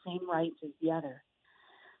gentleness, and the same rights as the other.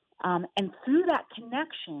 And through that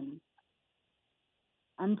connection,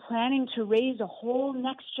 I'm planning to raise a whole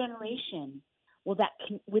next generation with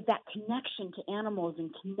that connection to animals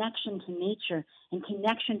and connection to nature and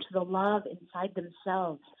connection to the love inside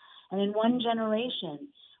themselves. And in one generation,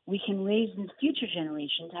 we can raise the future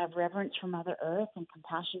generation to have reverence for Mother Earth and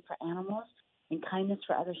compassion for animals and kindness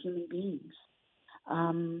for other human beings.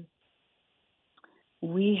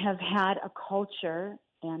 We have had a culture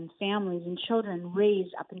and families and children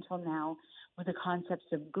raised up until now with the concepts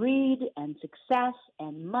of greed and success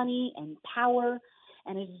and money and power,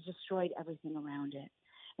 and it has destroyed everything around it.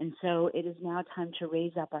 And so it is now time to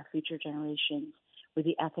raise up our future generations with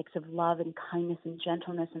the ethics of love and kindness and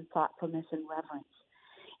gentleness and thoughtfulness and reverence.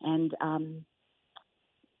 And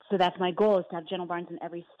so that's my goal, is to have Gentle Barns in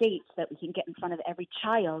every state so that we can get in front of every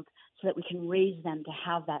child so that we can raise them to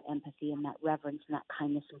have that empathy and that reverence and that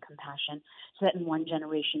kindness and compassion, so that in one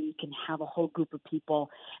generation you can have a whole group of people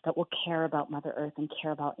that will care about Mother Earth and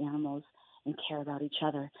care about animals and care about each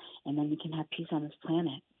other, and then we can have peace on this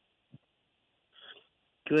planet.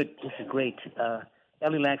 Good. This is great.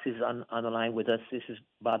 Ellie Lax is on the line with us. This is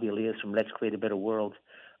Bobby Elias from Let's Create a Better World.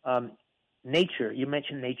 Nature, you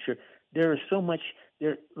mentioned nature. There is so much,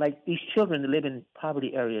 like these children that live in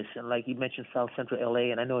poverty areas, and like you mentioned South Central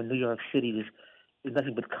LA, and I know in New York City there's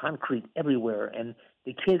nothing but concrete everywhere, and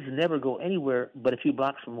the kids never go anywhere but a few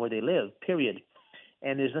blocks from where they live, period.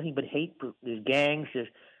 And there's nothing but hate. There's gangs, there's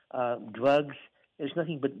drugs. There's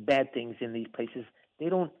nothing but bad things in these places. They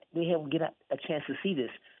haven't get a chance to see this.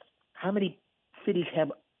 How many cities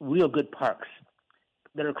have real good parks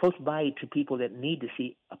that are close by to people that need to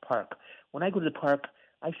see a park? When I go to the park,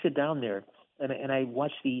 I sit down there and I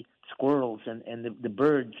watch the squirrels and the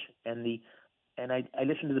birds and I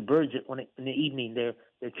listen to the birds in the evening.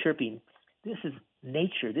 They're chirping. This is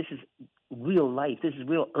nature. This is real life. This is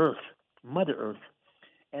real Earth, Mother Earth,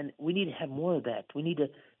 and we need to have more of that. We need to.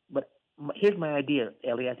 But here's my idea,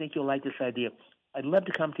 Ellie. I think you'll like this idea. I'd love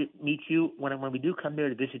to come to meet you when we do come there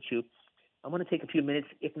to visit you. I want to take a few minutes,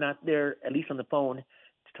 if not there, at least on the phone,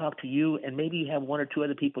 to talk to you, and maybe you have one or two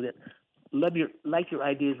other people that like your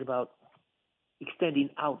ideas about extending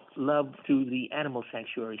out love to the animal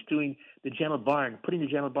sanctuaries, doing the Gentle Barn, putting the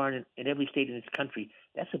Gentle Barn in every state in this country.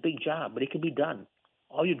 That's a big job, but it can be done.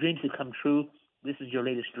 All your dreams have come true. This is your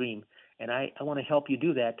latest dream, and I want to help you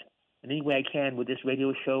do that in any way I can with this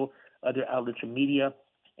radio show, other outlets of media,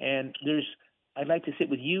 and I'd like to sit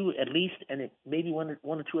with you at least, and maybe one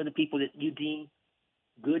or two other people that you deem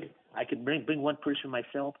good. I could bring one person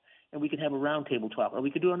myself, and we could have a roundtable talk, or we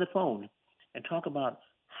could do it on the phone and talk about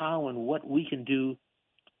how and what we can do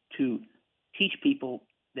to teach people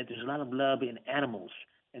that there's a lot of love in animals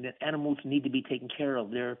and that animals need to be taken care of.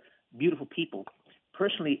 They're beautiful people.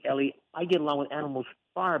 Personally, Ellie, I get along with animals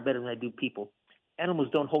far better than I do people. Animals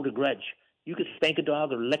don't hold a grudge. You could spank a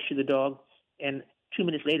dog or lecture the dog, and 2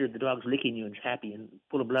 minutes later, the dog's licking you and is happy and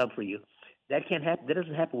full of love for you. That can't happen. That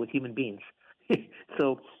doesn't happen with human beings.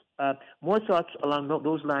 So, more thoughts along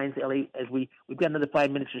those lines, Ellie. As we've got another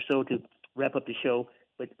 5 minutes or so to wrap up the show.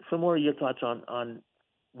 But some more of your thoughts on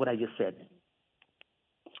what I just said.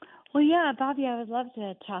 Well, yeah, Bobby, I would love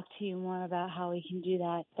to talk to you more about how we can do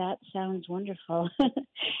that. That sounds wonderful.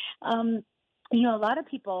 A lot of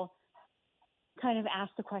people kind of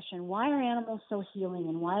ask the question, why are animals so healing,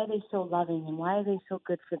 and why are they so loving, and why are they so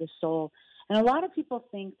good for the soul? And a lot of people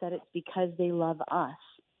think that it's because they love us.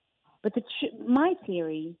 But my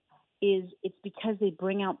theory is it's because they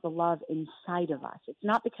bring out the love inside of us. It's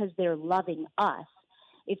not because they're loving us.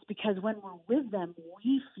 It's because when we're with them,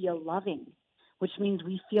 we feel loving, which means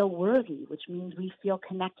we feel worthy, which means we feel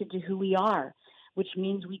connected to who we are, which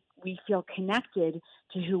means we feel connected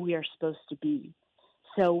to who we are supposed to be.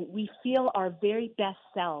 So we feel our very best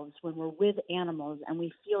selves when we're with animals, and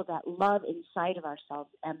we feel that love inside of ourselves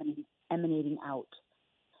emanating out.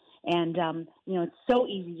 And, it's so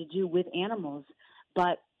easy to do with animals,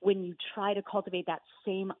 but when you try to cultivate that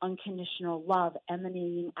same unconditional love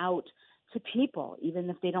emanating out to people, even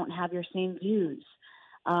if they don't have your same views,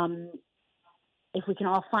 if we can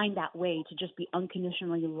all find that way to just be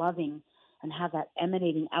unconditionally loving and have that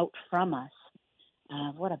emanating out from us,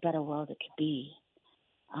 what a better world it could be.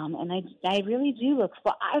 And I really do look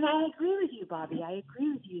for, and I agree with you, Bobby. I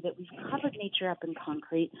agree with you that we've covered nature up in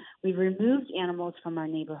concrete. We've removed animals from our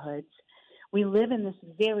neighborhoods. We live in this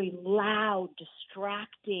very loud,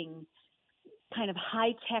 distracting, kind of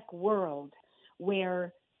high-tech world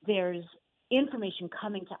where there's information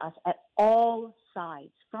coming to us at all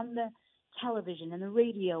sides, from the television and the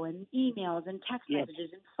radio and emails and text messages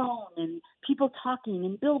and phone and people talking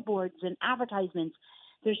and billboards and advertisements.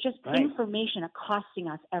 There's just information accosting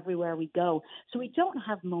us everywhere we go. So we don't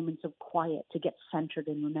have moments of quiet to get centered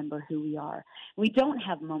and remember who we are. We don't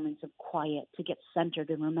have moments of quiet to get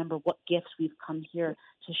centered and remember what gifts we've come here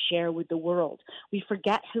to share with the world. We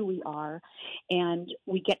forget who we are, and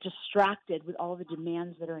we get distracted with all the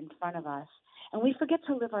demands that are in front of us. And we forget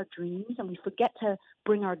to live our dreams, and we forget to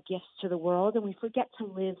bring our gifts to the world, and we forget to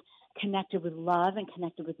live connected with love and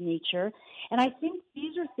connected with nature. And I think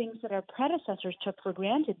these are things that our predecessors took for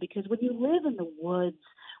granted, because when you live in the woods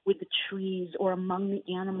with the trees or among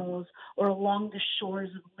the animals or along the shores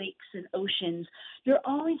of lakes and oceans, you're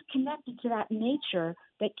always connected to that nature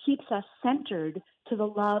that keeps us centered to the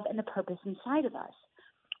love and the purpose inside of us.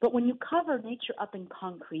 But when you cover nature up in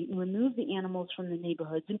concrete and remove the animals from the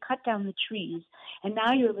neighborhoods and cut down the trees, and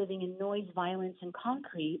now you're living in noise, violence, and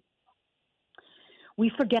concrete, we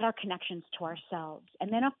forget our connections to ourselves.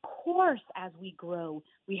 And then, of course, as we grow,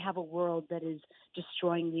 we have a world that is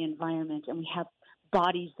destroying the environment, and we have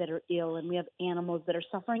bodies that are ill, and we have animals that are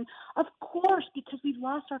suffering. Of course, because we've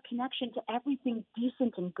lost our connection to everything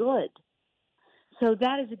decent and good. So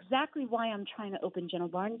that is exactly why I'm trying to open Gentle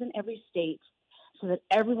Barns in every state, so that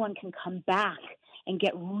everyone can come back and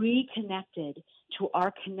get reconnected to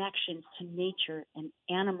our connections to nature and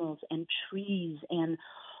animals and trees and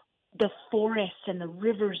the forests and the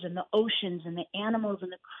rivers and the oceans and the animals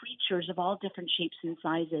and the creatures of all different shapes and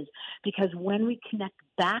sizes. Because when we connect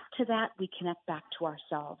back to that, we connect back to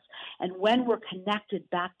ourselves. And when we're connected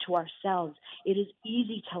back to ourselves, it is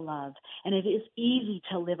easy to love, and it is easy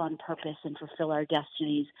to live on purpose and fulfill our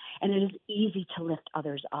destinies, and it is easy to lift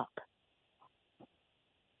others up.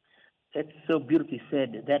 That's so beautifully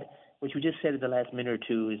said. That what you just said in the last minute or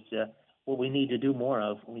two is what we need to do more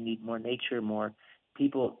of. We need more nature, more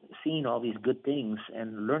people seeing all these good things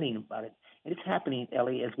and learning about it. And it's happening,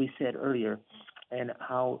 Ellie, as we said earlier, and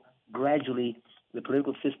how gradually the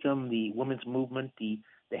political system, the women's movement, the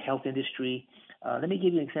health industry. Let me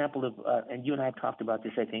give you an example of, and you and I have talked about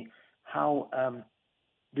this, I think, how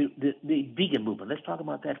the vegan movement. Let's talk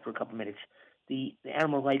about that for a couple minutes. The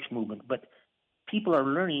animal rights movement. But people are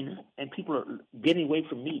learning, and people are getting away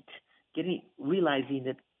from meat, realizing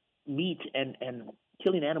that meat and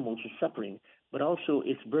killing animals is suffering, but also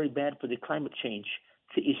it's very bad for the climate change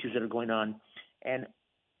issues that are going on. And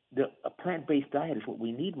a plant-based diet is what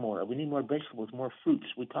we need more of. We need more vegetables, more fruits.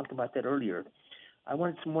 We talked about that earlier. I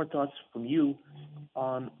wanted some more thoughts from you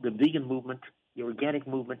on the vegan movement, the organic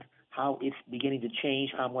movement, how it's beginning to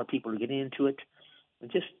change, how more people are getting into it,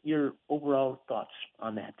 and just your overall thoughts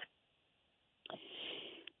on that.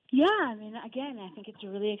 Yeah, I mean, again, I think it's a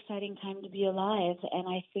really exciting time to be alive, and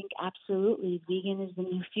I think absolutely vegan is the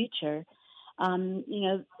new future.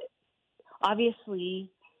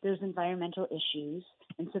 Obviously there's environmental issues,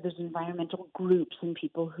 and so there's environmental groups and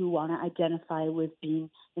people who want to identify with being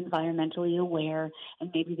environmentally aware,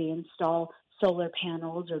 and maybe they install solar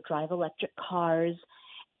panels or drive electric cars,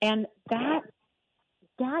 and that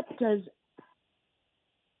does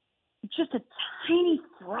just a tiny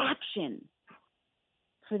fraction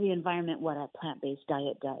for the environment what a plant-based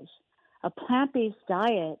diet does. A plant-based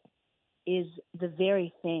diet is the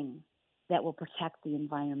very thing that will protect the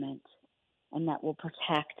environment and that will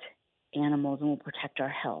protect animals and will protect our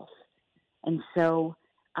health. And so,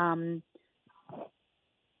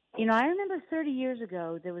 I remember 30 years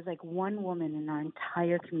ago, there was like one woman in our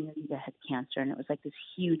entire community that had cancer, and it was like this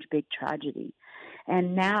huge, big tragedy.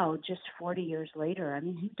 And now, just 40 years later, I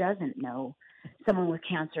mean, who doesn't know someone with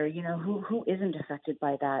cancer? Who isn't affected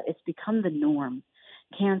by that? It's become the norm.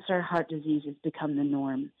 Cancer, heart disease has become the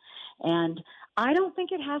norm. And I don't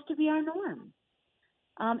think it has to be our norm.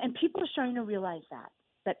 And people are starting to realize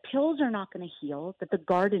that pills are not going to heal, that the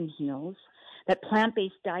garden heals, that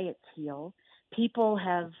plant-based diets heal. People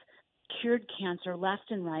have cured cancer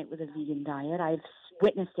left and right with a vegan diet. I've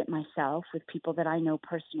witnessed it myself with people that I know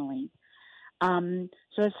personally.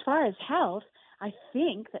 So as far as health, I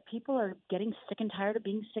think that people are getting sick and tired of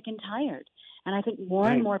being sick and tired. And I think more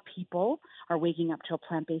and more people are waking up to a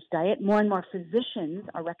plant-based diet. More and more physicians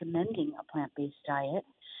are recommending a plant-based diet.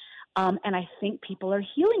 And I think people are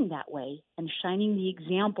healing that way and shining the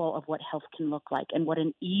example of what health can look like and what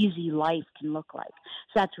an easy life can look like.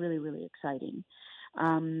 So that's really, really exciting.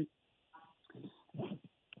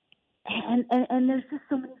 And there's just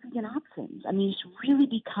so many vegan options. I mean, it's really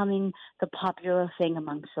becoming the popular thing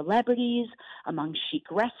among celebrities, among chic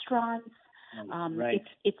restaurants. Right.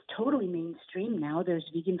 It's totally mainstream now. There's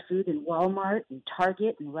vegan food in Walmart and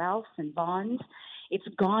Target and Ralph's and Vons. It's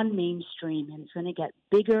gone mainstream, and it's going to get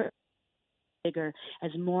bigger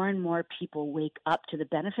as more and more people wake up to the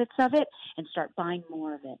benefits of it and start buying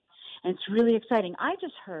more of it. And it's really exciting. I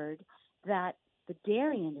just heard that the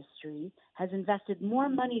dairy industry has invested more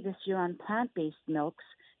money this year on plant-based milks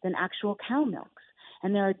than actual cow milks.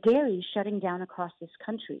 And there are dairies shutting down across this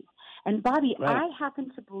country. And Bobby, Right. I happen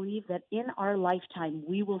to believe that in our lifetime,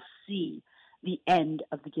 we will see the end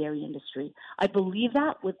of the dairy industry. I believe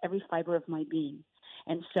that with every fiber of my being.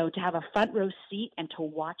 And so to have a front row seat and to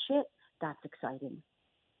watch it, that's exciting.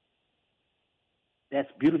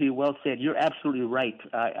 That's beautifully well said. You're absolutely right.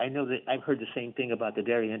 I know that I've heard the same thing about the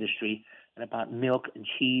dairy industry and about milk and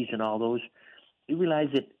cheese and all those. You realize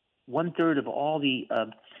that 1/3 of all these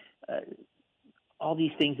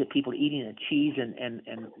things that people are eating, cheese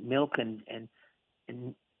and milk and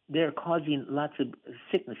they're causing lots of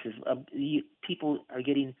sicknesses. People are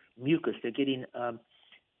getting mucus. They're getting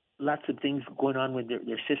lots of things going on with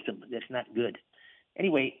their system that's not good.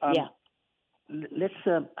 Anyway, Yeah. let's.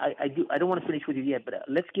 I don't want to finish with you yet, but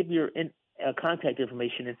let's give your contact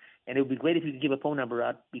information, and it would be great if you could give a phone number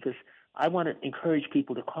out, because I want to encourage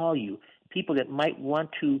people to call you. People that might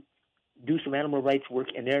want to do some animal rights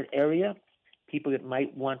work in their area. People that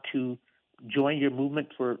might want to join your movement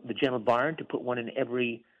for the Gentle Barn, to put one in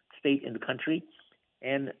every state in the country.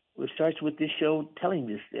 And it starts with this show telling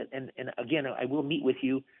this. And again, I will meet with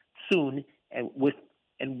you soon, and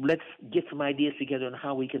let's get some ideas together on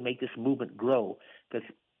how we can make this movement grow. Because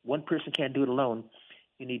one person can't do it alone.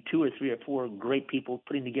 You need 2 or 3 or 4 great people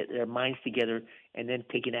putting their minds together and then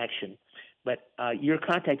taking action. But your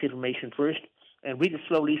contact information first, and read it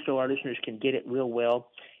slowly so our listeners can get it real well.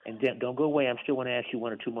 And then don't go away. I still want to ask you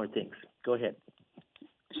 1 or 2 more things. Go ahead.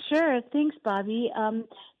 Sure. Thanks, Bobby.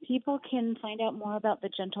 People can find out more about the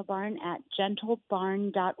Gentle Barn at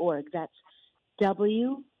gentlebarn.org. That's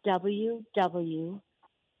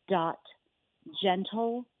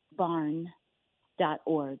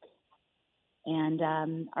www.gentlebarn.org. And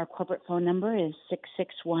our corporate phone number is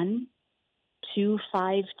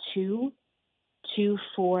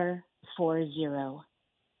 661-252-2440.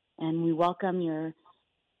 And we welcome your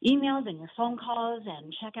emails and your phone calls,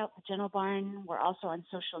 and check out the Gentle Barn. We're also on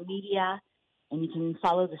social media, and you can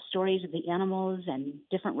follow the stories of the animals and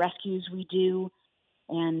different rescues we do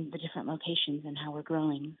and the different locations and how we're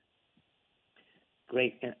growing.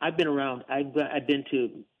 Great. And I've been around. I've been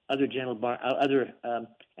to other other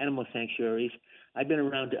animal sanctuaries. I've been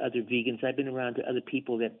around to other vegans. I've been around to other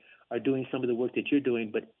people that are doing some of the work that you're doing.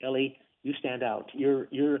 But Ellie, you stand out. You're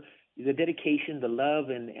the dedication, the love,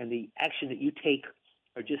 and the action that you take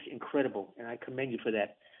are just incredible, and I commend you for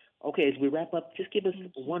that. Okay, as we wrap up, just give us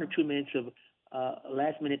 1 or 2 minutes of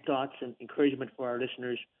last-minute thoughts and encouragement for our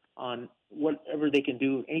listeners on whatever they can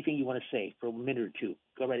do, anything you want to say for a minute or 2.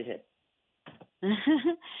 Go right ahead.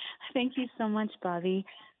 Thank you so much, Bobby.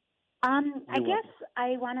 I guess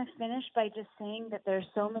I want to finish by just saying that there's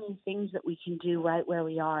so many things that we can do right where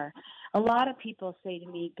we are. A lot of people say to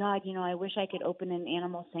me, God, I wish I could open an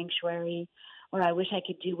animal sanctuary, or I wish I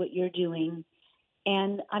could do what you're doing.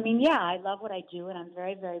 And I mean, yeah, I love what I do, and I'm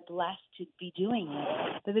very, very blessed to be doing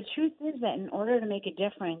it. But the truth is that in order to make a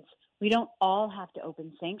difference, we don't all have to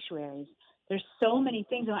open sanctuaries. There's so many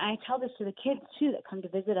things, and I tell this to the kids, too, that come to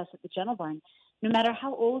visit us at the Gentle Barn. No matter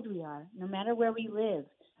how old we are, no matter where we live,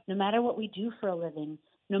 no matter what we do for a living,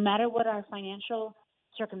 no matter what our financial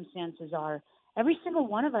circumstances are, every single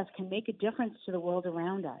one of us can make a difference to the world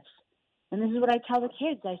around us. And this is what I tell the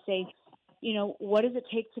kids. I say, what does it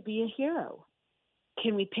take to be a hero?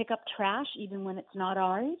 Can we pick up trash even when it's not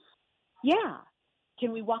ours? Yeah.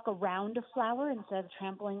 Can we walk around a flower instead of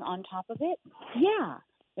trampling on top of it? Yeah.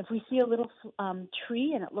 If we see a little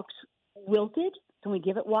tree and it looks wilted, can we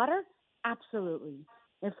give it water? Absolutely.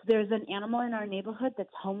 If there's an animal in our neighborhood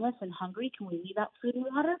that's homeless and hungry, can we leave out food and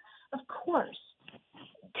water? Of course.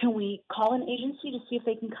 Can we call an agency to see if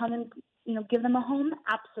they can come and, give them a home?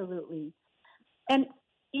 Absolutely. And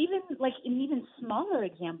even like an even smaller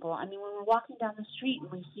example, I mean, when we're walking down the street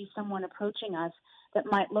and we see someone approaching us that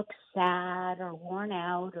might look sad or worn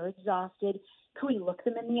out or exhausted, can we look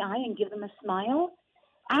them in the eye and give them a smile?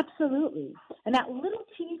 Absolutely. And that little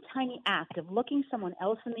teeny tiny act of looking someone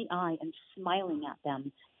else in the eye and smiling at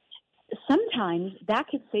them, sometimes that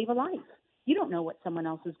could save a life. You don't know what someone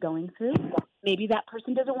else is going through. Maybe that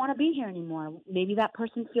person doesn't want to be here anymore. Maybe that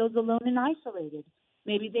person feels alone and isolated.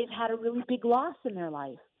 Maybe they've had a really big loss in their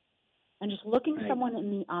life. And just looking someone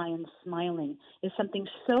in the eye and smiling is something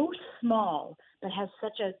so small but has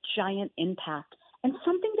such a giant impact, and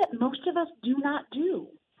something that most of us do not do,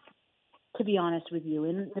 to be honest with you.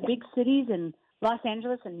 In the big cities in Los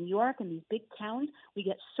Angeles and New York and these big towns, we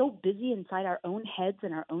get so busy inside our own heads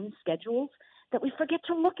and our own schedules that we forget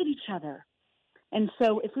to look at each other. And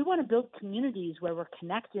so if we want to build communities where we're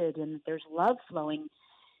connected and there's love flowing,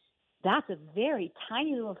 that's a very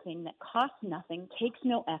tiny little thing that costs nothing, takes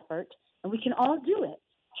no effort, and we can all do it.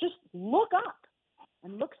 Just look up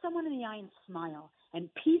and look someone in the eye and smile. And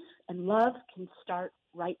peace and love can start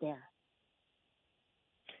right there.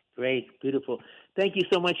 Great. Beautiful. Thank you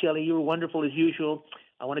so much, Ellie. You were wonderful as usual.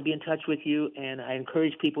 I want to be in touch with you, and I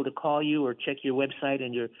encourage people to call you or check your website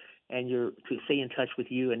and to stay in touch with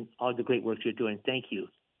you and all the great work you're doing. Thank you.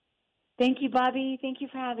 Thank you, Bobby. Thank you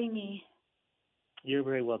for having me. You're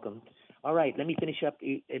very welcome. All right, let me finish up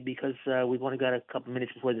because we've only got a couple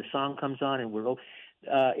minutes before the song comes on, and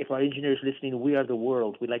if our engineer is listening, We Are the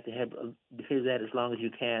World. We'd like to hear that as long as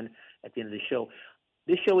you can at the end of the show.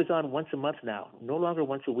 This show is on once a month now, no longer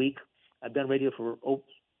once a week. I've done radio for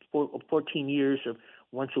 14 years of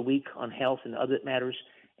once a week on health and other matters,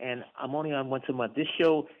 and I'm only on once a month. This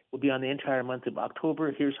show will be on the entire month of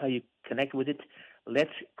October. Here's how you connect with it.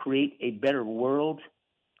 Let's create a better world.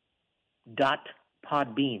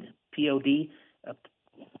 .podbean, P-O-D,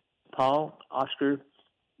 Paul, Oscar,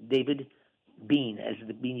 David, Bean, as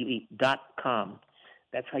the bean you eat, .com.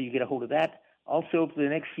 That's how you get a hold of that. Also, for the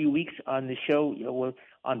next few weeks on the show,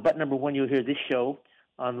 on button number 1, you'll hear this show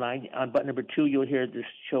online. On button number 2, you'll hear this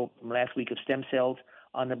show from last week of stem cells.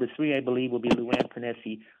 On number 3, I believe, will be Luann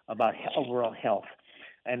Panesi about overall health.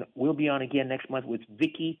 And we'll be on again next month with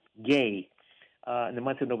Vicki Gay. In the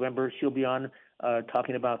month of November, she'll be on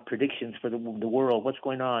talking about predictions for the world, what's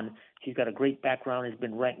going on. She's got a great background, has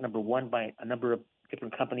been ranked number 1 by a number of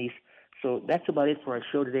different companies. So that's about it for our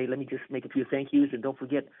show today. Let me just make a few thank yous, and don't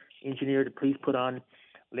forget, engineer, to please put on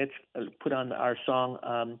our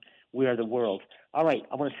song, We Are the World. All right,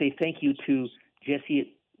 I want to say thank you to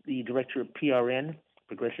Jesse, the director of PRN,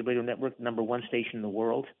 Progressive Radio Network, number 1 station in the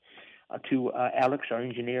world, to Alex, our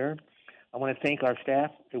engineer. I want to thank our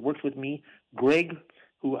staff that works with me, Greg,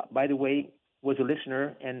 who, by the way, was a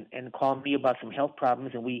listener and called me about some health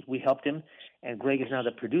problems, and we helped him. And Greg is now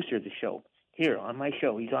the producer of the show here on my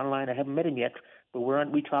show. He's online. I haven't met him yet, but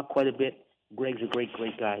we talk quite a bit. Greg's a great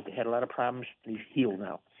guy. They had a lot of problems, and he's healed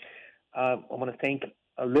now. I want to thank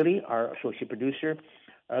Lily, our associate producer,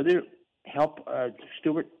 other help,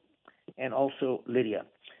 Stuart, and also Lydia.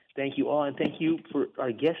 Thank you all, and thank you for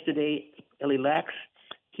our guest today, Ellie Lax.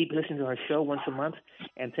 Keep listening to our show once a month,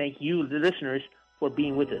 and thank you, the listeners, for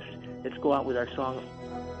being with us. Let's go out with our song,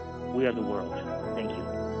 We Are the World. Thank you.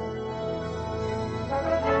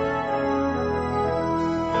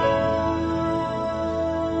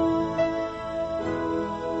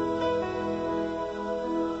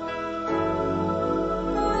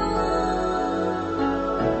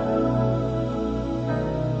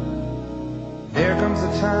 There comes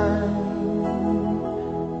a time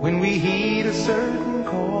when we heed a certain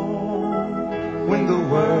call, when the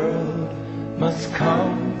world must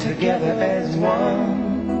come together as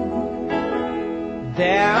one.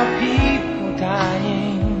 There are people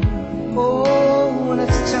dying. Oh, when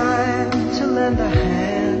it's time to lend a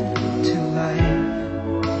hand.